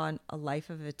took on a life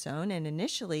of its own. And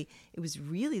initially, it was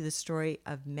really the story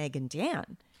of Meg and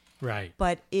Dan. Right.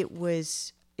 But it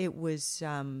was,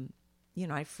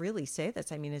 I freely say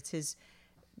this. I mean, it's his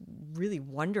really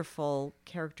wonderful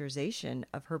characterization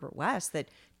of Herbert West that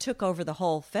took over the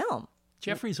whole film.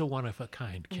 Jeffrey's a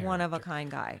one-of-a-kind character. One-of-a-kind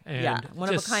guy. And yeah,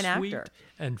 one-of-a-kind sweet actor.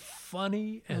 And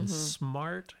funny and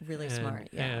smart. Really smart,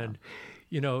 yeah. And,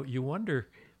 you wonder,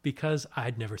 because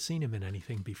I'd never seen him in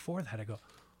anything before that, I go,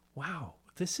 wow,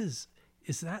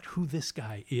 is that who this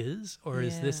guy is? Or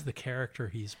is this Yeah. the character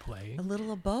he's playing? A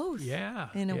little of both. Yeah,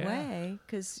 In a yeah. way,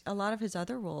 because a lot of his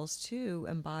other roles, too,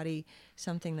 embody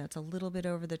something that's a little bit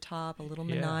over the top, a little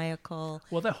Yeah. maniacal.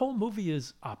 Well, the whole movie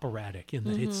is operatic in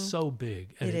that it's so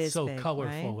big and It it's is so big,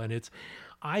 colorful, right? and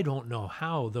I don't know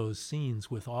how those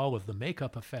scenes with all of the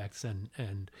makeup effects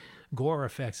and gore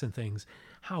effects and things,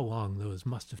 how long those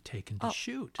must have taken to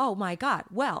shoot. Oh, my God.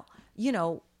 Well,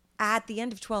 at the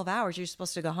end of 12 hours, you're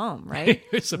supposed to go home, right?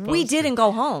 You're supposed We to. didn't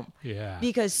go home. Yeah.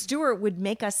 Because Stuart would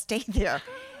make us stay there.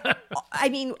 I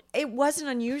mean, it wasn't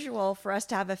unusual for us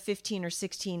to have a 15 or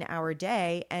 16-hour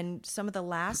day. And some of the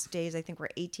last days, I think,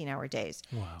 were 18-hour days.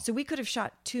 Wow. So we could have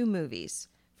shot 2 movies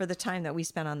for the time that we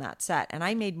spent on that set. And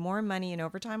I made more money in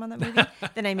overtime on that movie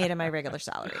than I made in my regular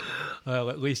salary. Well,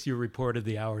 at least you reported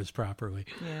the hours properly.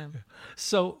 Yeah.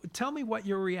 So tell me what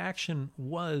your reaction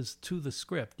was to the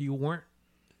script. You weren't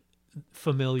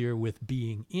familiar with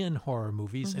being in horror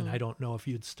movies, and I don't know if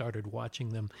you'd started watching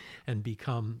them and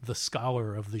become the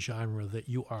scholar of the genre that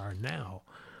you are now.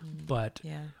 But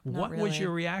Yeah, not what was really.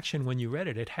 your reaction when you read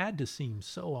it? It had to seem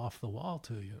so off the wall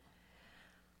to you.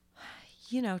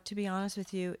 To be honest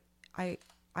with you, I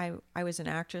was an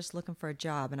actress looking for a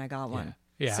job, and I got one.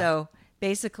 Yeah. So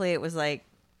basically, it was like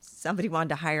somebody wanted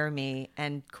to hire me,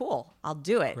 and cool, I'll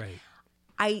do it. Right.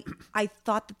 I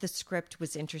thought that the script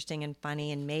was interesting and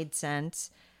funny and made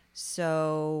sense.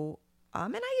 So,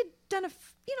 and I had done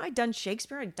I'd done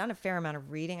Shakespeare. I'd done a fair amount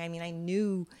of reading. I mean, I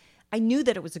knew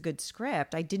that it was a good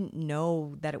script. I didn't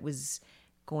know that it was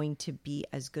going to be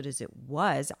as good as it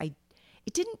was.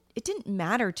 It didn't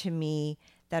matter to me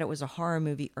that it was a horror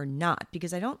movie or not,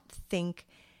 because I don't think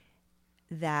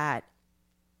that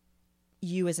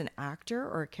you as an actor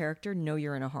or a character know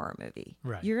you're in a horror movie.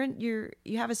 Right. You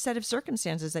have a set of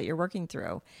circumstances that you're working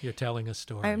through. You're telling a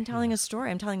story. I'm telling a story.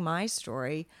 I'm telling my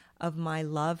story of my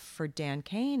love for Dan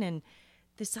Kane, and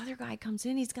this other guy comes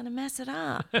in, he's going to mess it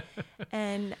up.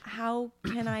 And how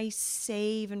can I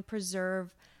save and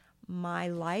preserve my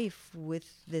life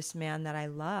with this man that I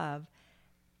love,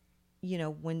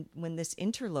 when this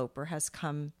interloper has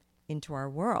come into our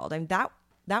world? I mean,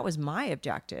 that was my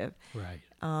objective. Right.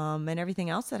 And everything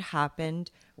else that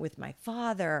happened with my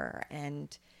father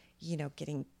and,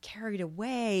 getting carried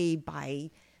away by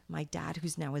my dad,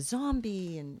 who's now a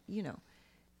zombie, and,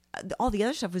 all the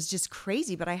other stuff was just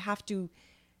crazy, but I have to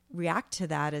react to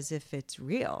that as if it's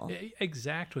real.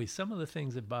 Exactly. Some of the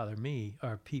things that bother me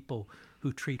are people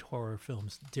who treat horror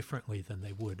films differently than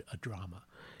they would a drama.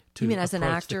 You mean as an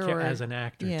approach actor or- as an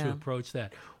actor Yeah. to approach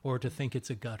that, or to think it's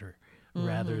a gutter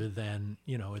rather than,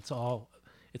 it's all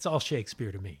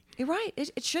Shakespeare to me. You're right.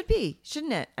 It should be,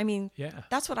 shouldn't it? I mean, Yeah.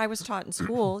 that's what I was taught in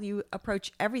school. You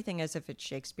approach everything as if it's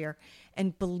Shakespeare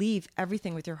and believe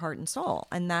everything with your heart and soul.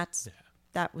 And that's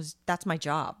my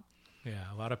job.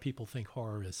 Yeah, a lot of people think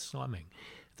horror is slumming.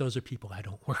 Those are people I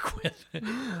don't work with.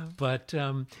 But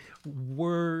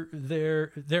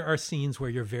there are scenes where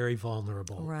you're very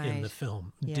vulnerable in the Right.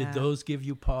 film. Yeah. Did those give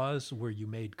you pause? Were you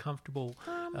made comfortable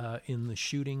in the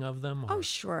shooting of them? Oh,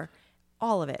 sure.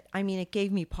 All of it. I mean, it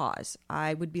gave me pause.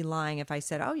 I would be lying if I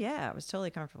said, "Oh yeah, I was totally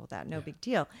comfortable with that. No big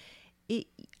deal."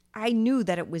 I knew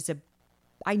that it was a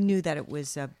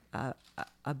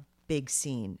big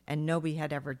scene, and nobody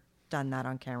had ever done that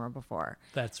on camera before.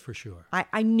 That's for sure.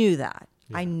 I knew that.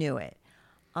 I knew it.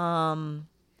 And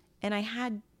I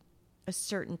had a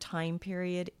certain time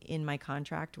period in my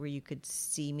contract where you could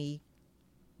see me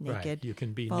naked. Right. You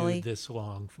can be fully. nude this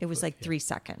long. It was like 3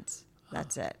 seconds.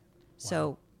 That's it.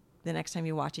 So the next time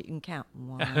you watch it, you can count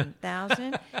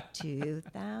 1,000,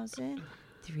 2,000,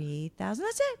 3,000.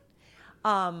 That's it.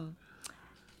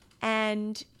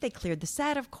 And they cleared the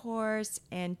set, of course.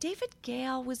 And David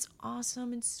Gale was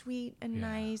awesome and sweet and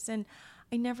nice. And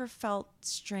I never felt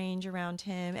strange around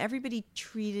him. Everybody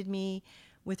treated me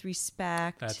with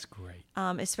respect. That's great.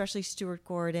 Especially Stuart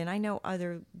Gordon. I know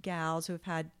other gals who have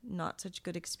had not such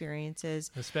good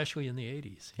experiences. Especially in the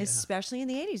 80s. Yeah. Especially in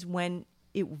the 80s when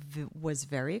it was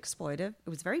very exploitive. It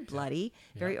was very bloody,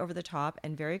 very over the top,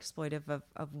 and very exploitive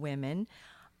of women.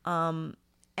 And,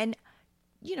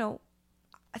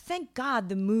 thank God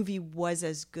the movie was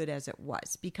as good as it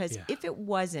was, because Yeah. if it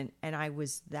wasn't and I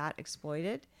was that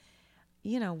exploited,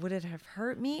 would it have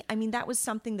hurt me? I mean, that was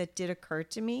something that did occur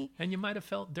to me. And you might have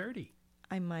felt dirty.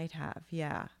 I might have,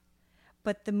 yeah.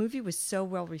 But the movie was so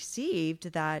well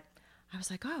received that I was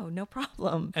like, oh, no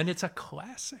problem. And it's a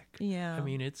classic. Yeah. I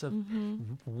mean, it's a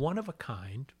one of a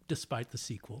kind, despite the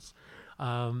sequels.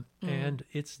 And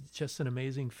it's just an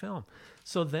amazing film.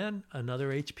 So then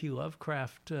another H.P.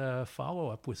 Lovecraft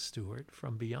follow-up with Stewart,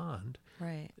 From Beyond.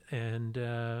 Right. And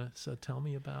so tell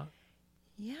me about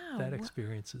that well,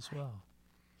 experience as well.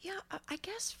 Yeah, I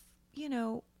guess,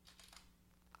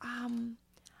 I'm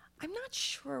not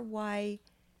sure why.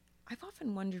 I've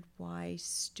often wondered why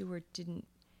Stewart didn't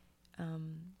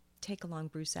take along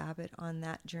Bruce Abbott on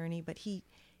that journey, but he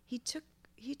took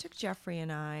Jeffrey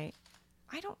and I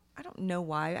don't know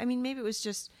why. I mean, maybe it was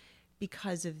just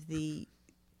because of the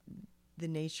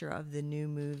nature of the new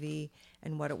movie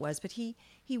and what it was, but he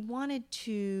wanted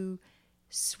to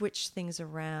switch things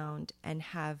around and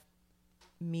have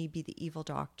me be the evil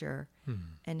doctor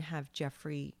and have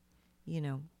Jeffrey,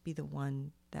 be the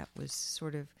one that was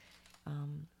sort of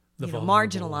The vulnerable,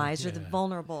 marginalized or the yeah.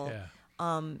 vulnerable Yeah.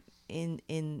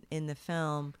 in the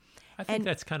film. I think And-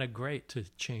 that's kind of great to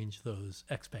change those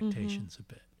expectations a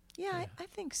bit. Yeah, I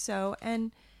think so.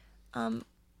 And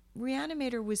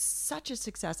Reanimator was such a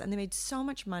success, and they made so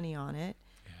much money on it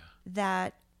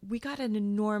that we got an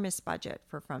enormous budget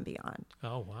for From Beyond.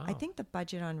 Oh, wow. I think the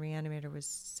budget on Reanimator was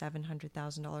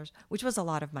 $700,000, which was a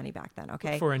lot of money back then.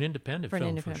 Okay, For an independent For an film,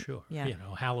 independent- for sure.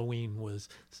 yeah. Halloween was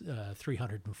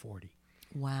 340.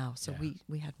 wow. So Yeah.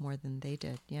 we had more than they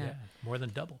did. Yeah, more than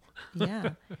double.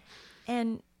 Yeah.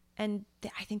 and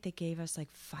I think they gave us like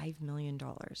 $5 million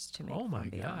to make Oh, my From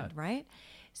Beyond, God. right?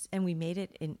 And we made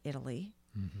it in Italy.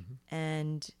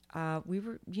 And we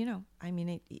were, I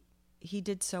mean, he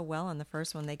did so well on the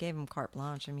first one. They gave him carte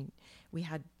blanche. I mean, we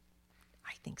had,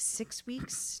 I think, 6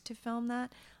 weeks to film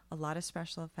that. A lot of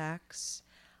special effects.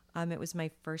 It was my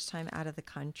first time out of the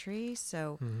country,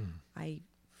 so I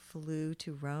flew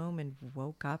to Rome and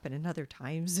woke up in another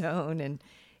time zone, and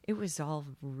it was all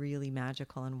really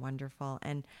magical and wonderful.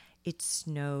 And it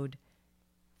snowed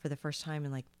for the first time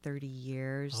in like 30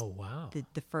 years. Oh, wow.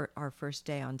 Our first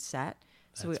day on set.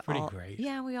 So That's we pretty all, great.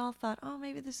 Yeah, we all thought, oh,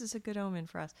 maybe this is a good omen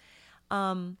for us.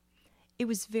 It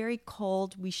was very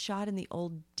cold. We shot in the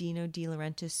old Dino De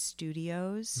Laurentiis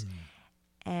studios,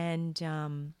 and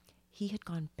he had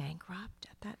gone bankrupt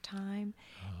at that time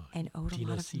and owed a Dino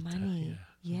lot of Sita, money.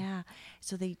 yeah. Yeah.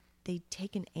 So they'd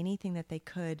taken anything that they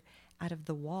could out of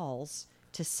the walls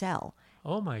to sell.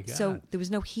 Oh, my God. So there was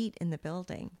no heat in the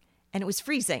building, and it was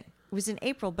freezing. It was in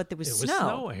April, but there was It was snow.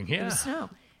 snowing, There yeah. was snow.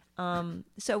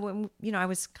 So when I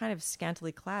was kind of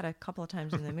scantily clad a couple of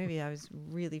times in the movie, I was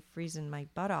really freezing my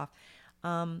butt off.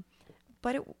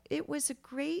 But it was a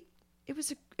great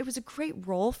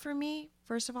role for me.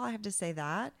 First of all, I have to say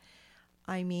that.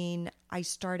 I mean, I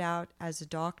start out as a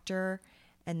doctor,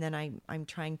 and then I'm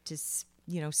trying to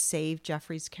save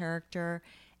Jeffrey's character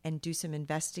and do some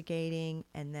investigating,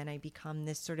 and then I become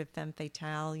this sort of femme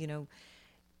fatale,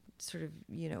 sort of,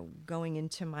 going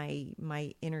into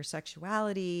my inner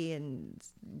sexuality and,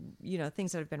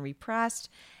 things that have been repressed.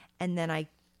 And then I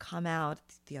come out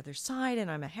the other side and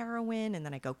I'm a heroine, and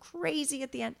then I go crazy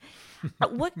at the end.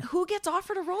 Who gets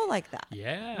offered a role like that?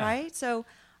 Yeah. Right. So,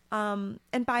 and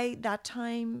by that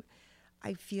time,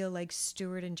 I feel like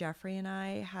Stewart and Jeffrey and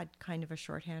I had kind of a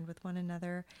shorthand with one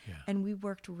another, and we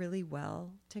worked really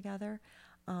well together.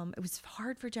 It was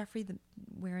hard for Jeffrey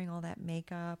wearing all that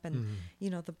makeup and,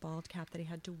 the bald cap that he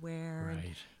had to wear. Right.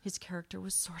 And his character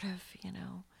was sort of,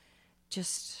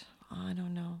 just, I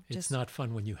don't know. It's not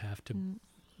fun when you have to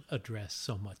address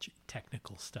so much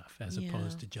technical stuff as Yeah.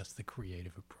 opposed to just the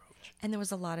creative approach. And there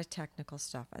was a lot of technical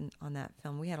stuff on that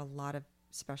film. We had a lot of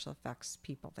special effects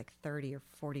people, like 30 or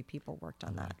 40 people worked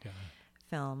on that God.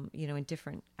 film, in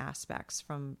different aspects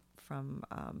from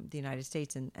the United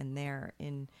States and there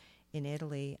in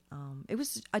Italy. It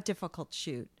was a difficult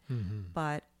shoot,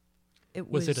 but it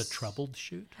Was it a troubled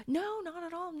shoot? No, not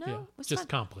at all. No, Yeah, it was just fun.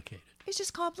 complicated. It's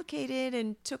just complicated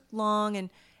and took long, and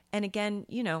again,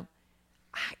 you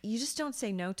just don't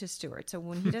say no to Stewart. So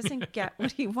when he doesn't get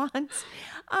what he wants,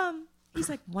 he's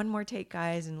like, one more take,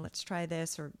 guys, and let's try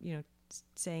this, or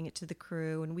saying it to the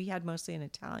crew. And we had mostly an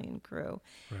Italian crew,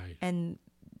 Right. and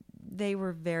they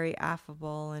were very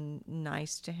affable and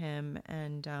nice to him.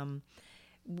 And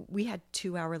we had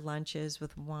 2-hour lunches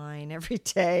with wine every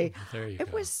day. There you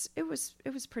It go.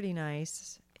 was pretty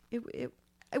nice.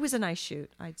 It was a nice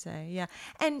shoot, I'd say. Yeah.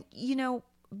 And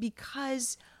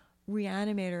because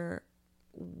Reanimator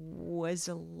was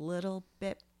a little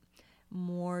bit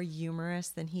more humorous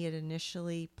than he had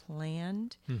initially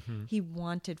planned. He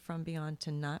wanted From Beyond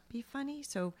to not be funny,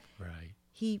 so Right.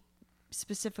 he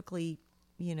specifically,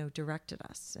 directed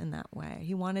us in that way.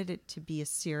 He wanted it to be a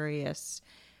serious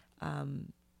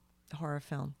horror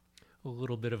film. A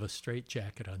little bit of a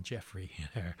straitjacket on Jeffrey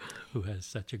there, who has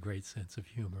such a great sense of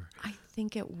humor. I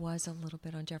think it was a little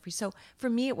bit on Jeffrey. So for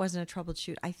me, it wasn't a troubled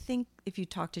shoot. I think if you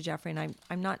talk to Jeffrey, and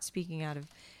I'm not speaking out of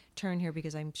turn here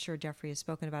because I'm sure Jeffrey has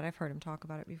spoken about it. I've heard him talk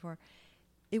about it before.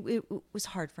 It was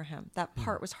hard for him. That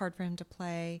part was hard for him to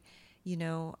play,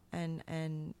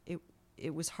 and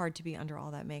it was hard to be under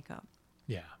all that makeup.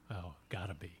 Yeah, oh,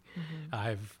 gotta be.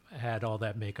 I've had all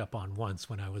that makeup on once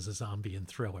when I was a zombie in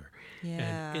Thriller.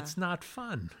 Yeah. And it's not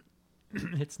fun.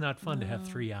 It's not fun to have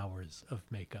 3 hours of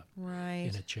makeup Right.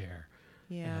 in a chair.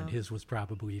 Yeah. And his was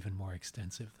probably even more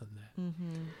extensive than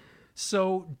that.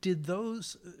 So did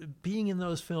those, being in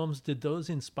those films, did those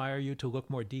inspire you to look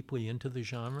more deeply into the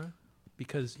genre?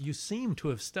 Because you seem to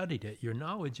have studied it. Your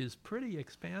knowledge is pretty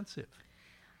expansive.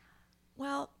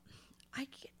 Well, I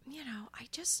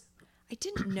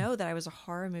didn't know that I was a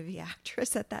horror movie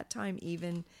actress at that time.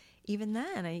 Even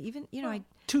then,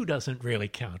 Two doesn't really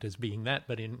count as being that,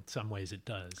 but in some ways it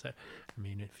does. I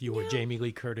mean, if you were Jamie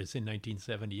Lee Curtis in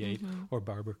 1978 or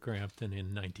Barbara Crampton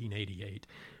in 1988.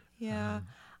 Yeah.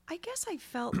 I guess I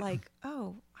felt like,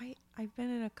 I've been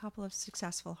in a couple of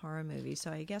successful horror movies, so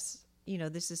I guess,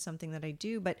 this is something that I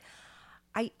do. But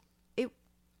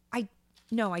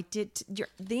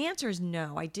the answer is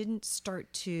no. I didn't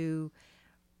start to,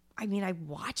 I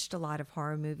watched a lot of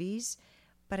horror movies,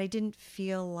 but I didn't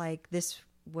feel like this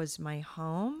was my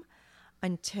home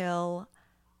until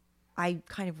I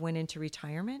kind of went into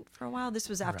retirement for a while. This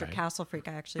was after Right. Castle Freak.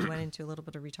 I actually went into a little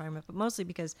bit of retirement, but mostly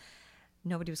because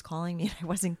nobody was calling me and I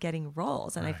wasn't getting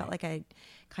roles. And I felt like I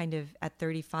kind of, at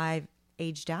 35,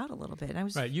 aged out a little bit. And I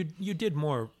was Right. You did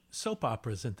more soap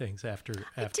operas and things after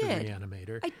did.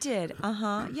 Reanimator. I did.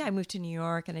 Yeah, I moved to New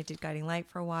York and I did Guiding Light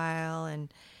for a while,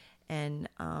 and then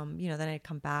I'd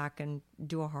come back and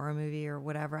do a horror movie or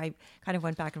whatever. I kind of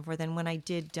went back and forth. And when I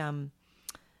did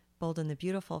Bold and the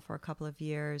Beautiful for a couple of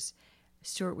years,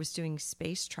 Stuart was doing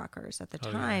Space Truckers at the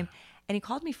time, and he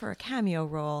called me for a cameo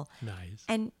role. Nice.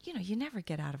 And you never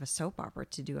get out of a soap opera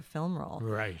to do a film role.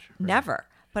 Right. Never.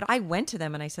 But I went to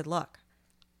them and I said, look,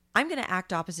 I'm going to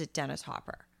act opposite Dennis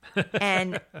Hopper.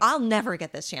 And I'll never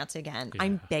get this chance again.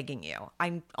 I'm begging you.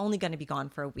 I'm only going to be gone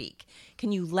for a week.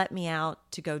 Can you let me out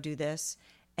to go do this?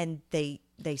 And they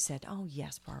said, oh,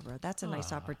 yes, Barbara, that's a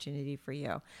nice opportunity for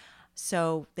you.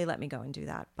 So they let me go and do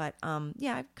that. But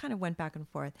I kind of went back and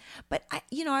forth. But I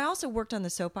also worked on the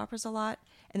soap operas a lot.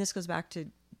 And this goes back to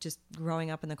just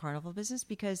growing up in the carnival business,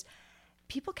 because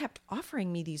people kept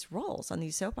offering me these roles on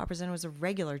these soap operas, and it was a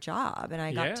regular job. And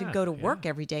I got to go to work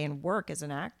every day and work as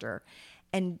an actor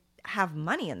and have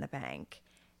money in the bank.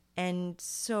 And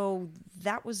so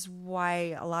that was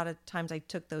why a lot of times I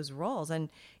took those roles. And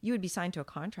you would be signed to a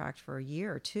contract for a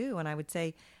year or two, and I would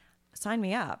say, sign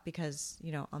me up because,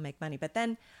 I'll make money. But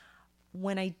then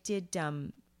when I did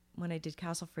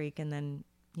Castle Freak, and then,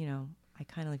 I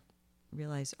kind of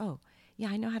realized, oh, yeah,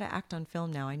 I know how to act on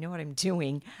film now. I know what I'm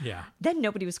doing. Yeah. Then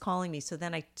nobody was calling me. So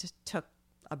then I took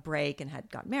a break and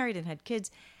got married and had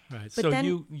kids. Right. But So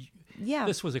then,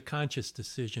 this was a conscious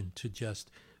decision to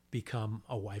just become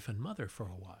a wife and mother for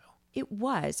a while. It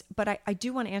was. But I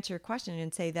do want to answer your question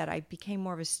and say that I became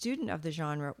more of a student of the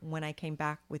genre when I came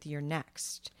back with You're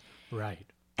Next. Right.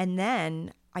 And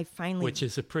then I finally... Which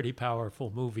is a pretty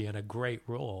powerful movie and a great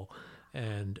role.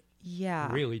 And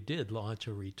really did launch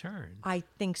a return. I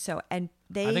think so. And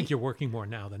I think you're working more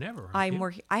now than ever.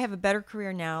 Aren't you? I have a better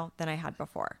career now than I had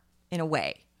before, in a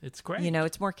way. It's great.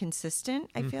 It's more consistent,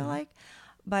 I feel like.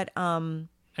 But and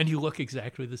you look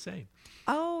exactly the same.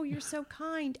 oh, you're so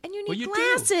kind. And you Well, need you do.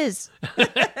 glasses.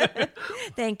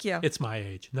 Thank you. It's my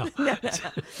age. No.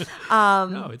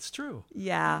 No, it's true.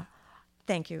 Yeah.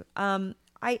 Thank you.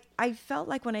 I felt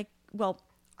like when I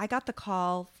got the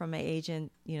call from my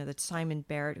agent, that Simon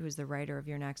Barrett, who's the writer of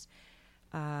You're Next,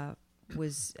 they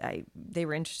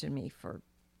were interested in me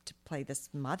to play this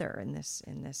mother in this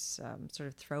sort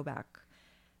of throwback,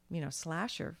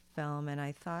 slasher film. And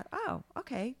I thought, oh,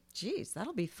 okay, geez,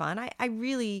 that'll be fun. I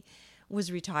really was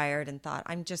retired and thought,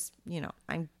 I'm just,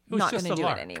 I'm was not just going to a do it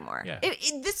lark. anymore. Yeah.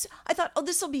 I thought, oh,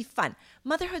 this will be fun.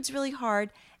 Motherhood's really hard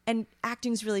and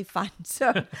acting's really fun.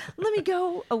 So let me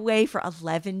go away for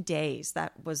 11 days.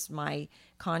 That was my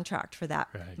contract for that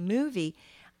movie,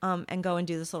 and go and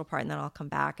do this little part, and then I'll come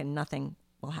back and nothing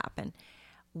will happen.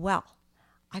 Well,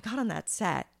 I got on that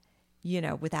set,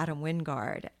 with Adam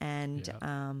Wingard,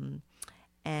 and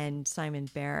and Simon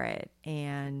Barrett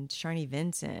and Sharni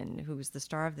Vinson, who was the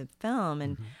star of the film.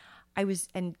 And I was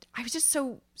just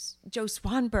so, Joe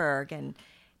Swanberg and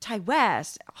Ty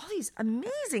West, all these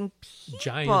amazing people.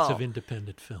 Giants of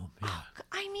independent film. Yeah.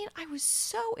 I mean, I was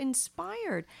so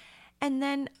inspired. And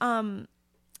then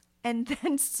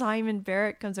Simon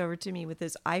Barrett comes over to me with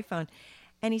his iPhone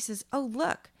and he says, "Oh,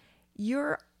 look,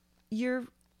 your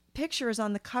picture is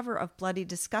on the cover of Bloody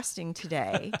Disgusting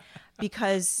today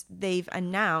because they've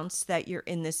announced that you're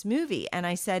in this movie." And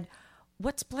I said,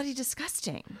 "What's Bloody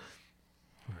Disgusting?"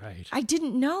 Right. I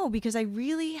didn't know because I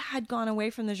really had gone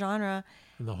away from the genre.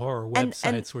 And the horror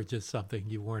websites were just something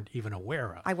you weren't even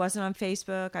aware of. I wasn't on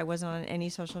Facebook. I wasn't on any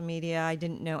social media. I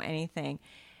didn't know anything.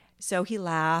 So he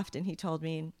laughed and he told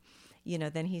me,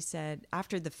 then he said,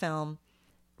 after the film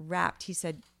wrapped, he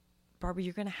said, "Barbara,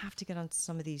 you're going to have to get on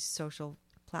some of these social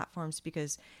platforms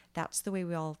because that's the way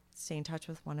we all stay in touch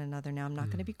with one another now. I'm not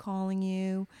going to be calling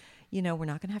you. We're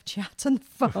not going to have chats on the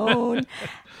phone."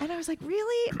 And I was like,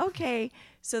 "Really? Okay."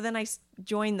 So then I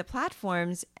joined the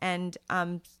platforms and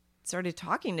started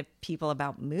talking to people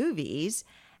about movies.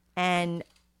 And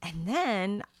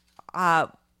then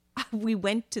we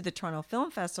went to the Toronto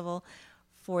Film Festival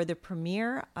for the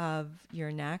premiere of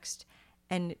You're Next.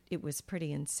 And it was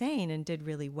pretty insane and did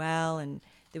really well. And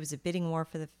there was a bidding war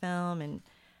for the film. And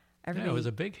everybody, it was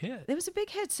a big hit. It was a big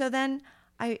hit. So then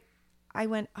I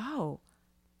went, "Oh,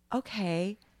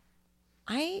 okay.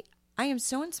 I am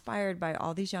so inspired by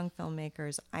all these young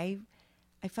filmmakers. I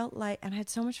felt like, and I had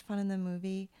so much fun in the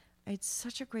movie. I had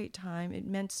such a great time. It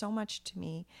meant so much to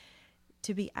me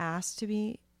to be asked to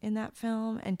be in that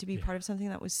film and to be part of something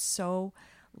that was so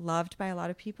loved by a lot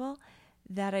of people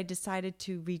that I decided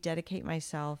to rededicate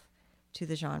myself to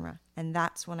the genre. And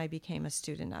that's when I became a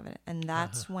student of it. And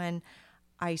that's when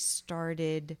I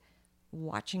started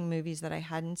watching movies that I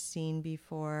hadn't seen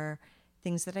before,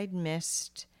 things that I'd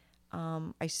missed.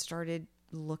 I started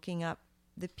looking up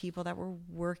the people that were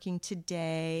working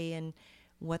today and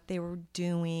what they were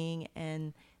doing.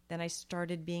 And then I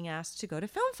started being asked to go to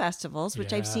film festivals,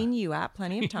 which I've seen you at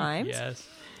plenty of times. Yes.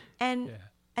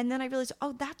 And then I realized,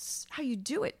 oh, that's how you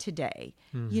do it today.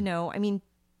 I mean,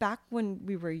 back when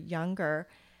we were younger,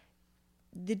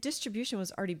 the distribution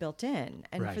was already built in.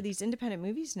 And for these independent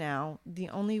movies now, the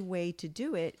only way to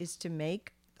do it is to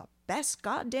make the best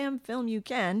goddamn film you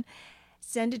can,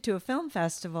 send it to a film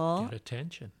festival. Get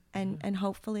attention. And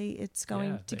hopefully it's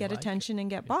going to get like attention it. and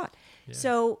get bought. Yeah.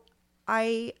 So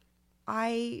I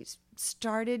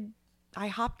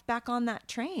hopped back on that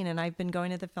train and I've been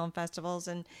going to the film festivals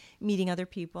and meeting other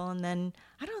people. And then,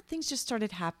 I don't know, things just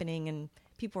started happening and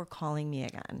people were calling me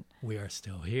again. We Are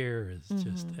Still Here is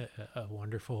just a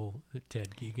wonderful,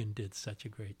 Ted Geoghegan did such a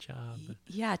great job.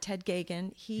 Yeah, Ted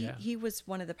Geoghegan. He was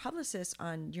one of the publicists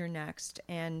on You're Next.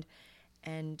 And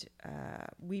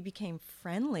we became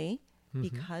friendly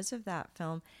because of that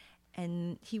film.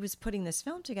 And he was putting this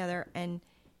film together and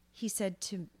he said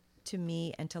to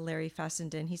me and to Larry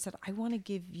Fessenden, he said, "I want to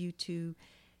give you two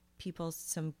people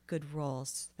some good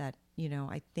roles that,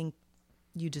 I think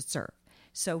you deserve."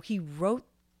 So he wrote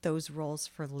those roles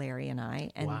for Larry and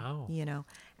I. And, wow.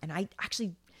 And I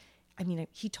actually,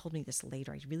 he told me this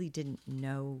later. I really didn't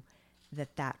know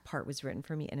that part was written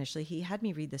for me initially. He had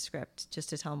me read the script just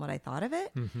to tell him what I thought of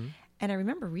it. And I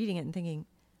remember reading it and thinking,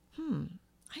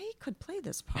 I could play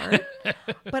this part,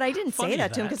 but I didn't say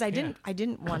that to him because I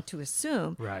didn't want to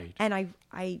assume. Right. And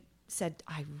I said,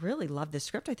 "I really love this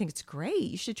script. I think it's great.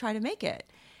 You should try to make it."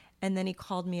 And then he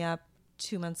called me up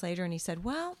 2 months later and he said,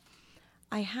 "Well,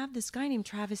 I have this guy named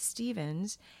Travis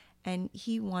Stevens and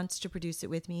he wants to produce it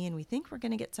with me. And we think we're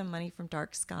going to get some money from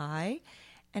Dark Sky.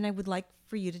 And I would like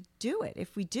for you to do it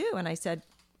if we do." And I said,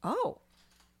 "Oh,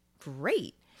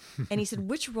 great." And he said,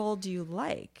 "Which role do you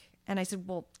like?" And I said,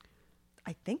 "Well,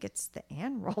 I think it's the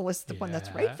Anne role is the one that's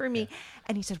right for me."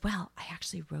 And he said, "Well, I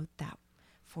actually wrote that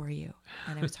for you.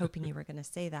 And I was hoping you were going to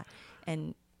say that."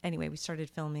 And anyway, we started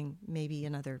filming maybe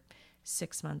another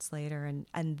 6 months later.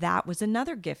 And that was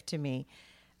another gift to me.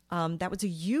 That was a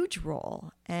huge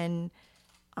role. And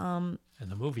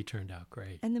the movie turned out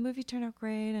great.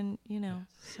 And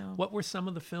so. What were some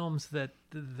of the films that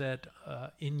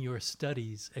in your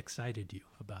studies excited you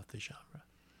about the genre?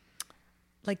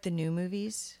 Like the new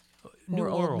movies? New or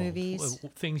old movies?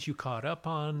 Things you caught up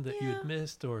on that you'd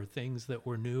missed, or things that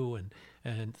were new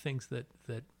and things that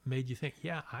made you think,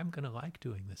 yeah, I'm going to like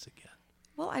doing this again.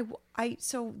 Well,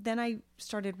 so then I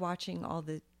started watching all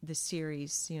the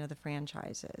series, the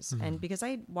franchises. And because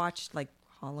I watched like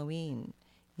Halloween,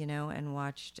 and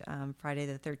watched Friday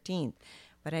the 13th,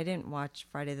 but I didn't watch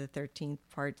Friday the 13th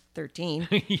part 13,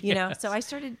 Yes. So I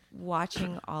started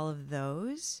watching all of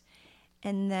those.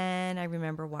 And then I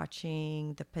remember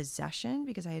watching The Possession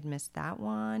because I had missed that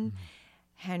one.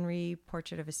 Henry,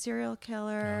 Portrait of a Serial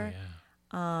Killer. Oh,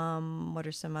 yeah. What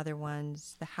are some other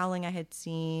ones? The Howling I had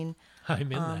seen.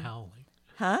 I'm in The Howling.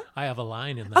 Huh? I have a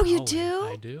line in The Oh, Howling. you do?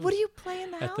 I do. What do you play in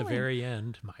The At the Howling? very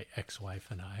end, my ex-wife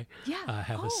and I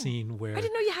have a scene where... I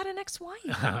didn't know you had an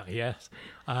ex-wife. yes.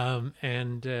 I'm...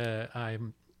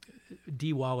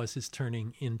 Dee Wallace is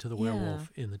turning into the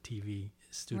werewolf in the TV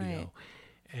studio. Right.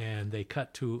 And they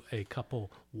cut to a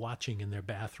couple watching in their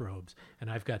bathrobes. And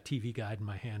I've got TV Guide in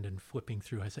my hand and flipping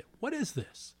through. I say, what is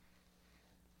this?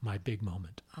 My big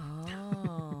moment.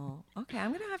 Oh, okay.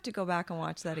 I'm going to have to go back and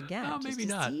watch that again. Oh, just maybe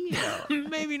to not. see you.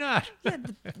 Maybe not. Yeah,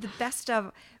 the best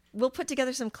of... We'll put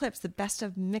together some clips. The best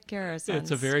of Mick Garris on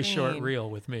It's a very short screen. reel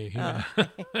with me. Yeah.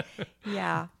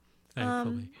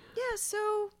 Thankfully. Yeah,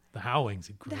 so... The Howling's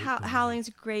a great movie. Howling's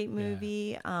a great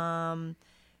movie.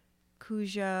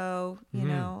 Cujo, you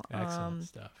know. Excellent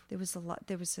stuff. There was a lot.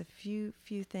 There was a few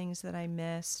things that I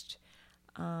missed.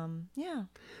 Yeah.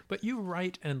 But you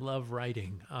write and love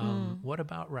writing. What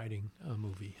about writing a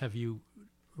movie? Have you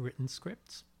written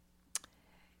scripts?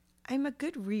 I'm a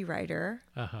good rewriter.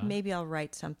 Uh-huh. Maybe I'll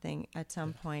write something at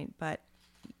some point. But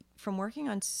from working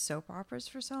on soap operas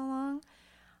for so long,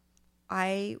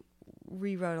 I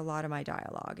rewrote a lot of my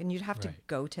dialogue, and you'd have to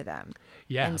go to them.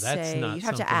 Yeah, and that's say, not you'd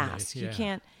have to something ask. that- You yeah.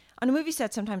 can't. On a movie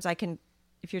set, sometimes I can.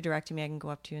 If you're directing me, I can go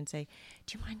up to you and say,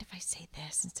 "Do you mind if I say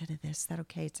this instead of this? Is that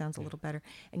okay? It sounds a little better."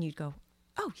 And you'd go,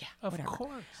 "Oh yeah, Of whatever."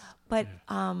 course. But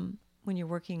when you're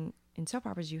working in soap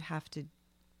operas, you have to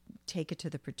take it to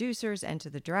the producers and to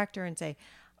the director and say,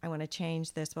 "I want to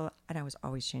change this." Well, and I was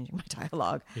always changing my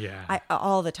dialogue, Yeah.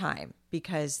 all the time,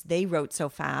 because they wrote so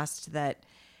fast that,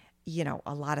 you know,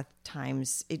 a lot of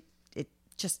times it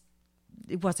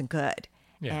wasn't good.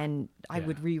 Yeah. And I Yeah.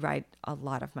 would rewrite a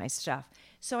lot of my stuff.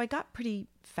 So I got pretty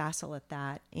facile at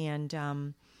that. And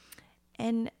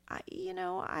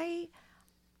I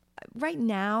right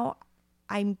now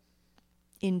I'm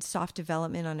in soft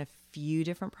development on a few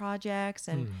different projects,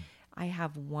 and I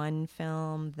have one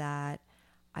film that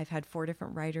I've had 4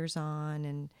 different writers on,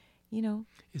 and you know,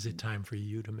 Is it time for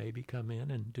you to maybe come in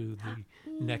and do the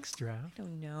next draft? I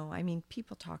don't know. I mean,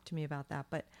 people talk to me about that,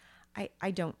 but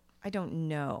I don't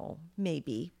know.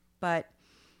 Maybe, but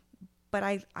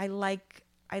I like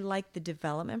the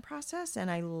development process, and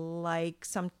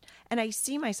I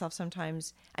see myself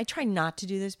sometimes. I try not to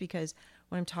do this because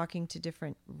when I'm talking to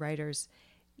different writers,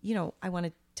 you know, I want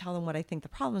to tell them what I think the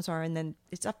problems are, and then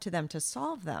it's up to them to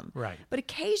solve them. Right. But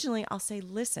occasionally I'll say,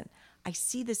 "Listen, I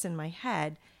see this in my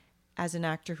head as an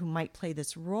actor who might play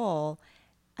this role.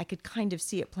 I could kind of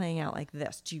see it playing out like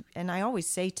this. And I always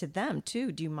say to them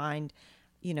too, do you mind,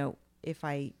 you know, if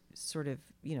I sort of,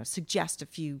 you know, suggest a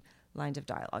few lines of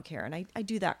dialogue here? And I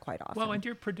do that quite often. Well, and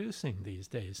you're producing these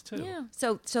days too. yeah.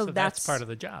 So that's part of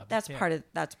the job. That's Yeah. part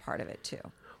of it too.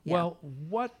 Yeah. Well,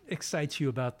 what excites you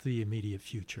about the immediate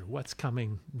future? What's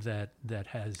coming that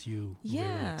has you really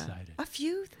excited? a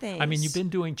few things. I mean, you've been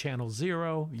doing Channel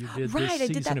Zero. You did Right, this I did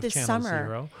season that of this Channel summer.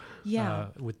 Zero. Yeah.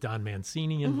 With Don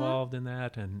Mancini involved in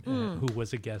that, and who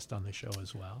was a guest on the show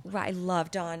as well. Right, I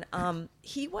love Don.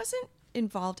 He wasn't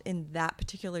involved in that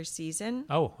particular season.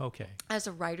 Oh, okay. As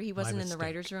a writer, he wasn't in the mistake.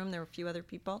 writer's room. There were a few other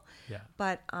people. Yeah.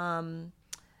 But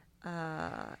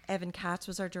Evan Katz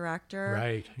was our director.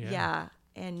 Right, yeah.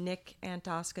 And Nick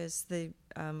Antosca is the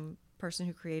person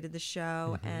who created the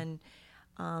show, and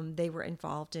they were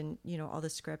involved in, you know, all the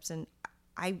scripts. And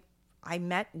I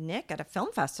met Nick at a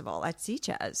film festival at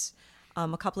Sitges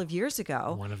a couple of years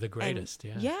ago. One of the greatest,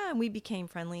 And, yeah. Yeah, and we became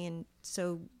friendly, and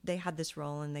so they had this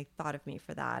role, and they thought of me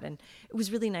for that. And it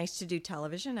was really nice to do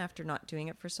television after not doing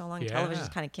it for so long. Yeah. Television's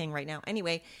kind of king right now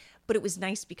anyway. But it was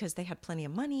nice because they had plenty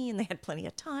of money, and they had plenty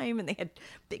of time, and they had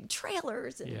big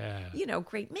trailers, and Yeah. you know,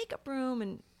 great makeup room,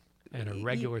 and And a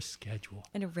regular schedule.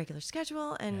 and a regular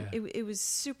schedule, and Yeah. it was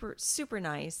super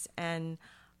nice. And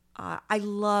I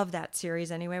love that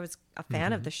series anyway. I was a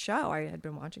fan of the show. I had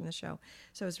been watching the show,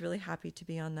 so I was really happy to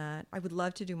be on that. I would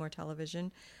love to do more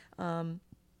television,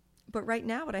 but right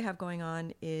now what I have going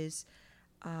on is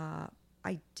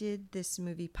I did this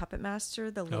movie Puppet Master,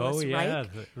 the Louis Oh, yeah.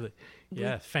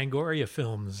 Reich. Fangoria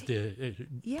Films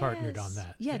partnered on Yes.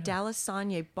 that. Yeah, Dallas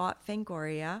Sonye bought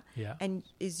Fangoria Yeah. and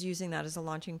is using that as a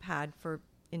launching pad for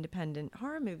independent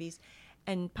horror movies.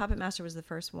 And Puppet Master was the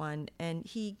first one. And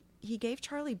he gave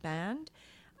Charlie Band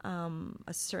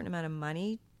a certain amount of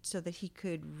money so that he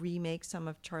could remake some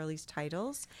of Charlie's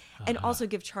titles and also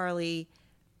give Charlie,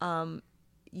 also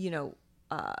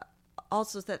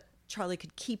that Charlie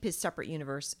could keep his separate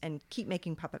universe and keep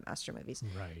making Puppet Master movies.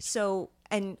 Right. So,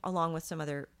 and along with some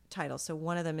other titles. So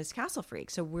one of them is Castle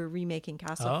Freak. So we're remaking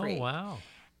Castle Freak. Oh, wow.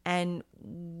 And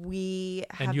we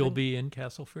have And you'll be in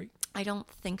Castle Freak? I don't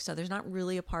think so. There's not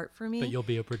really a part for me. But you'll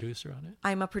be a producer on it?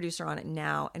 I'm a producer on it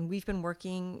now. And we've been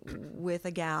working with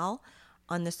a gal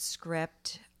on the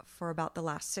script for about the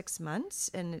last 6 months.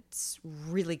 And it's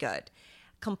really good.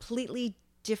 Completely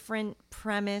different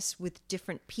premise with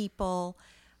different people.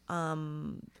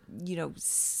 You know,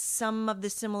 some of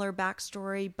the similar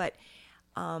backstory. But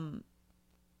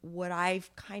what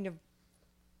I've kind of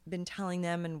been telling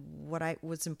them and what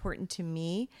was important to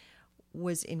me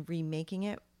was in remaking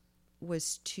it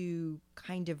was to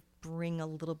kind of bring a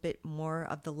little bit more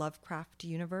of the Lovecraft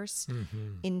universe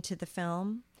into the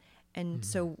film. And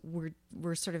so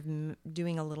we're sort of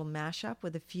doing a little mashup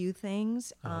with a few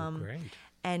things. Great.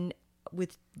 And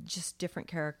with just different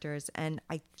characters. And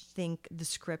I think the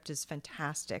script is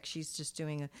fantastic. She's just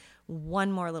doing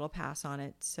one more little pass on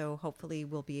it. So hopefully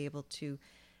we'll be able to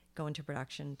go into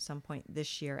production at some point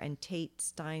this year. And Tate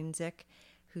Steinzik,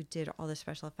 who did all the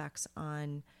special effects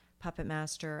on Puppet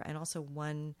Master and also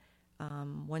one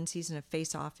season of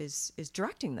Face Off, is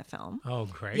directing the film. Oh,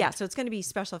 great. Yeah, so it's going to be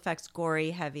special effects,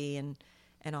 gory, heavy, and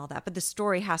all that. But the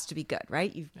story has to be good,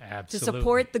 right? Absolutely. To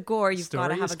support the gore, you've got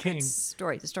to Story have is a king. good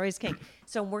story. The story is king.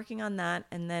 So I'm working on that.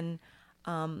 And then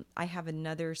I have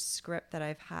another script that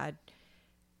I've had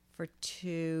for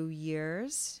 2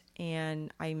 years.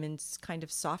 And I'm in kind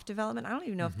of soft development. I don't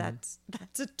even know if that's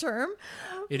a term.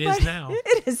 It is now.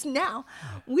 It is now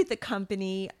with a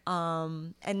company.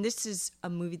 And this is a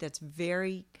movie that's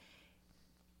very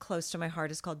close to my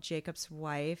heart. It's called Jacob's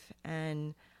Wife.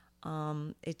 And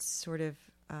it's sort of,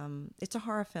 it's a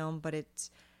horror film, but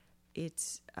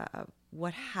it's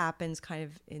what happens kind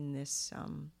of in this,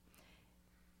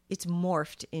 it's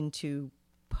morphed into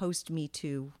post-Me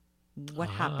Too, what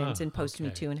happens in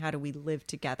post-Me Too and how do we live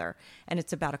together. And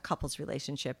it's about a couple's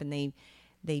relationship, and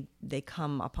they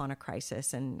come upon a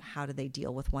crisis, and how do they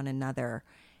deal with one another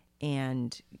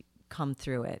and come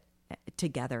through it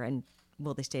together, and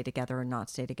will they stay together or not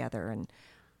stay together,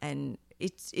 and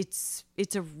it's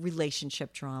a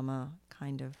relationship drama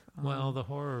kind of. Well, the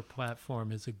horror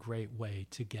platform is a great way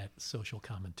to get social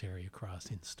commentary across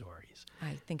in stories.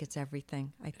 I think it's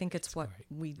everything. I think it's what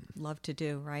we love to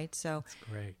do, right? So That's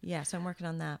great. Yeah, so I'm working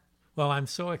on that. Well, I'm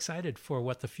so excited for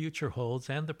what the future holds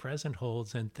and the present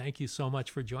holds, and thank you so much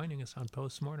for joining us on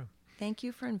Postmortem. Thank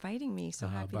you for inviting me. So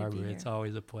happy Barbara, to be here. it's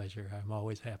always a pleasure. I'm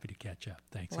always happy to catch up.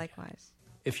 Thanks. Likewise. Again.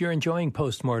 If you're enjoying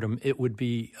Postmortem, it would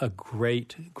be a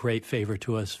great favor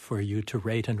to us for you to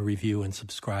rate and review and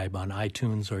subscribe on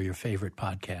iTunes or your favorite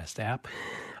podcast app.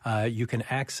 You can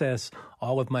access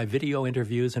all of my video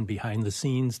interviews and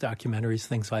behind-the-scenes documentaries,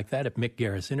 things like that, at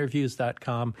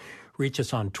mickgarrisinterviews.com. Reach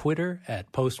us on Twitter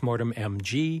at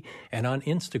PostmortemMG and on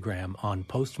Instagram on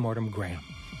PostmortemGram.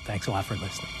 Thanks a lot for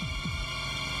listening.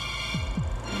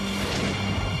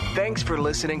 Thanks for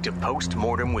listening to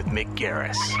Postmortem with Mick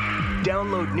Garris.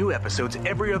 Download new episodes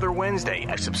every other Wednesday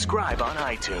and subscribe on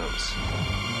iTunes.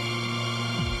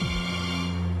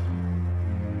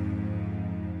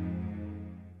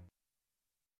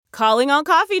 Calling all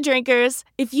coffee drinkers.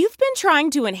 If you've been trying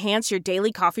to enhance your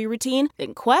daily coffee routine,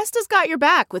 then Quest has got your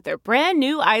back with their brand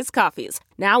new iced coffees.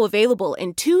 Now available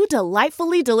in 2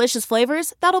 delightfully delicious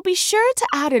flavors that'll be sure to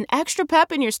add an extra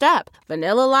pep in your step: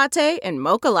 vanilla latte and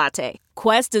mocha latte.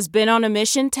 Quest has been on a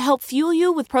mission to help fuel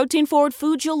you with protein-forward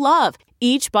foods you'll love.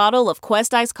 Each bottle of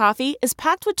Quest iced coffee is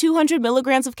packed with 200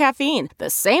 milligrams of caffeine, the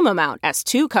same amount as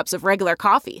 2 cups of regular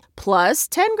coffee, plus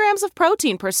 10 grams of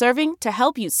protein per serving to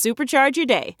help you supercharge your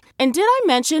day. And did I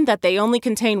mention that they only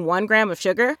contain 1 gram of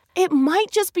sugar? It might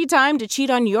just be time to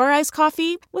cheat on your iced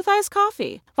coffee with iced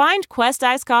coffee. Find Quest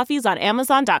iced coffees on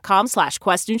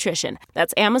Amazon.com/Quest Nutrition.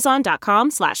 That's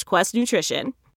Amazon.com/Quest Nutrition.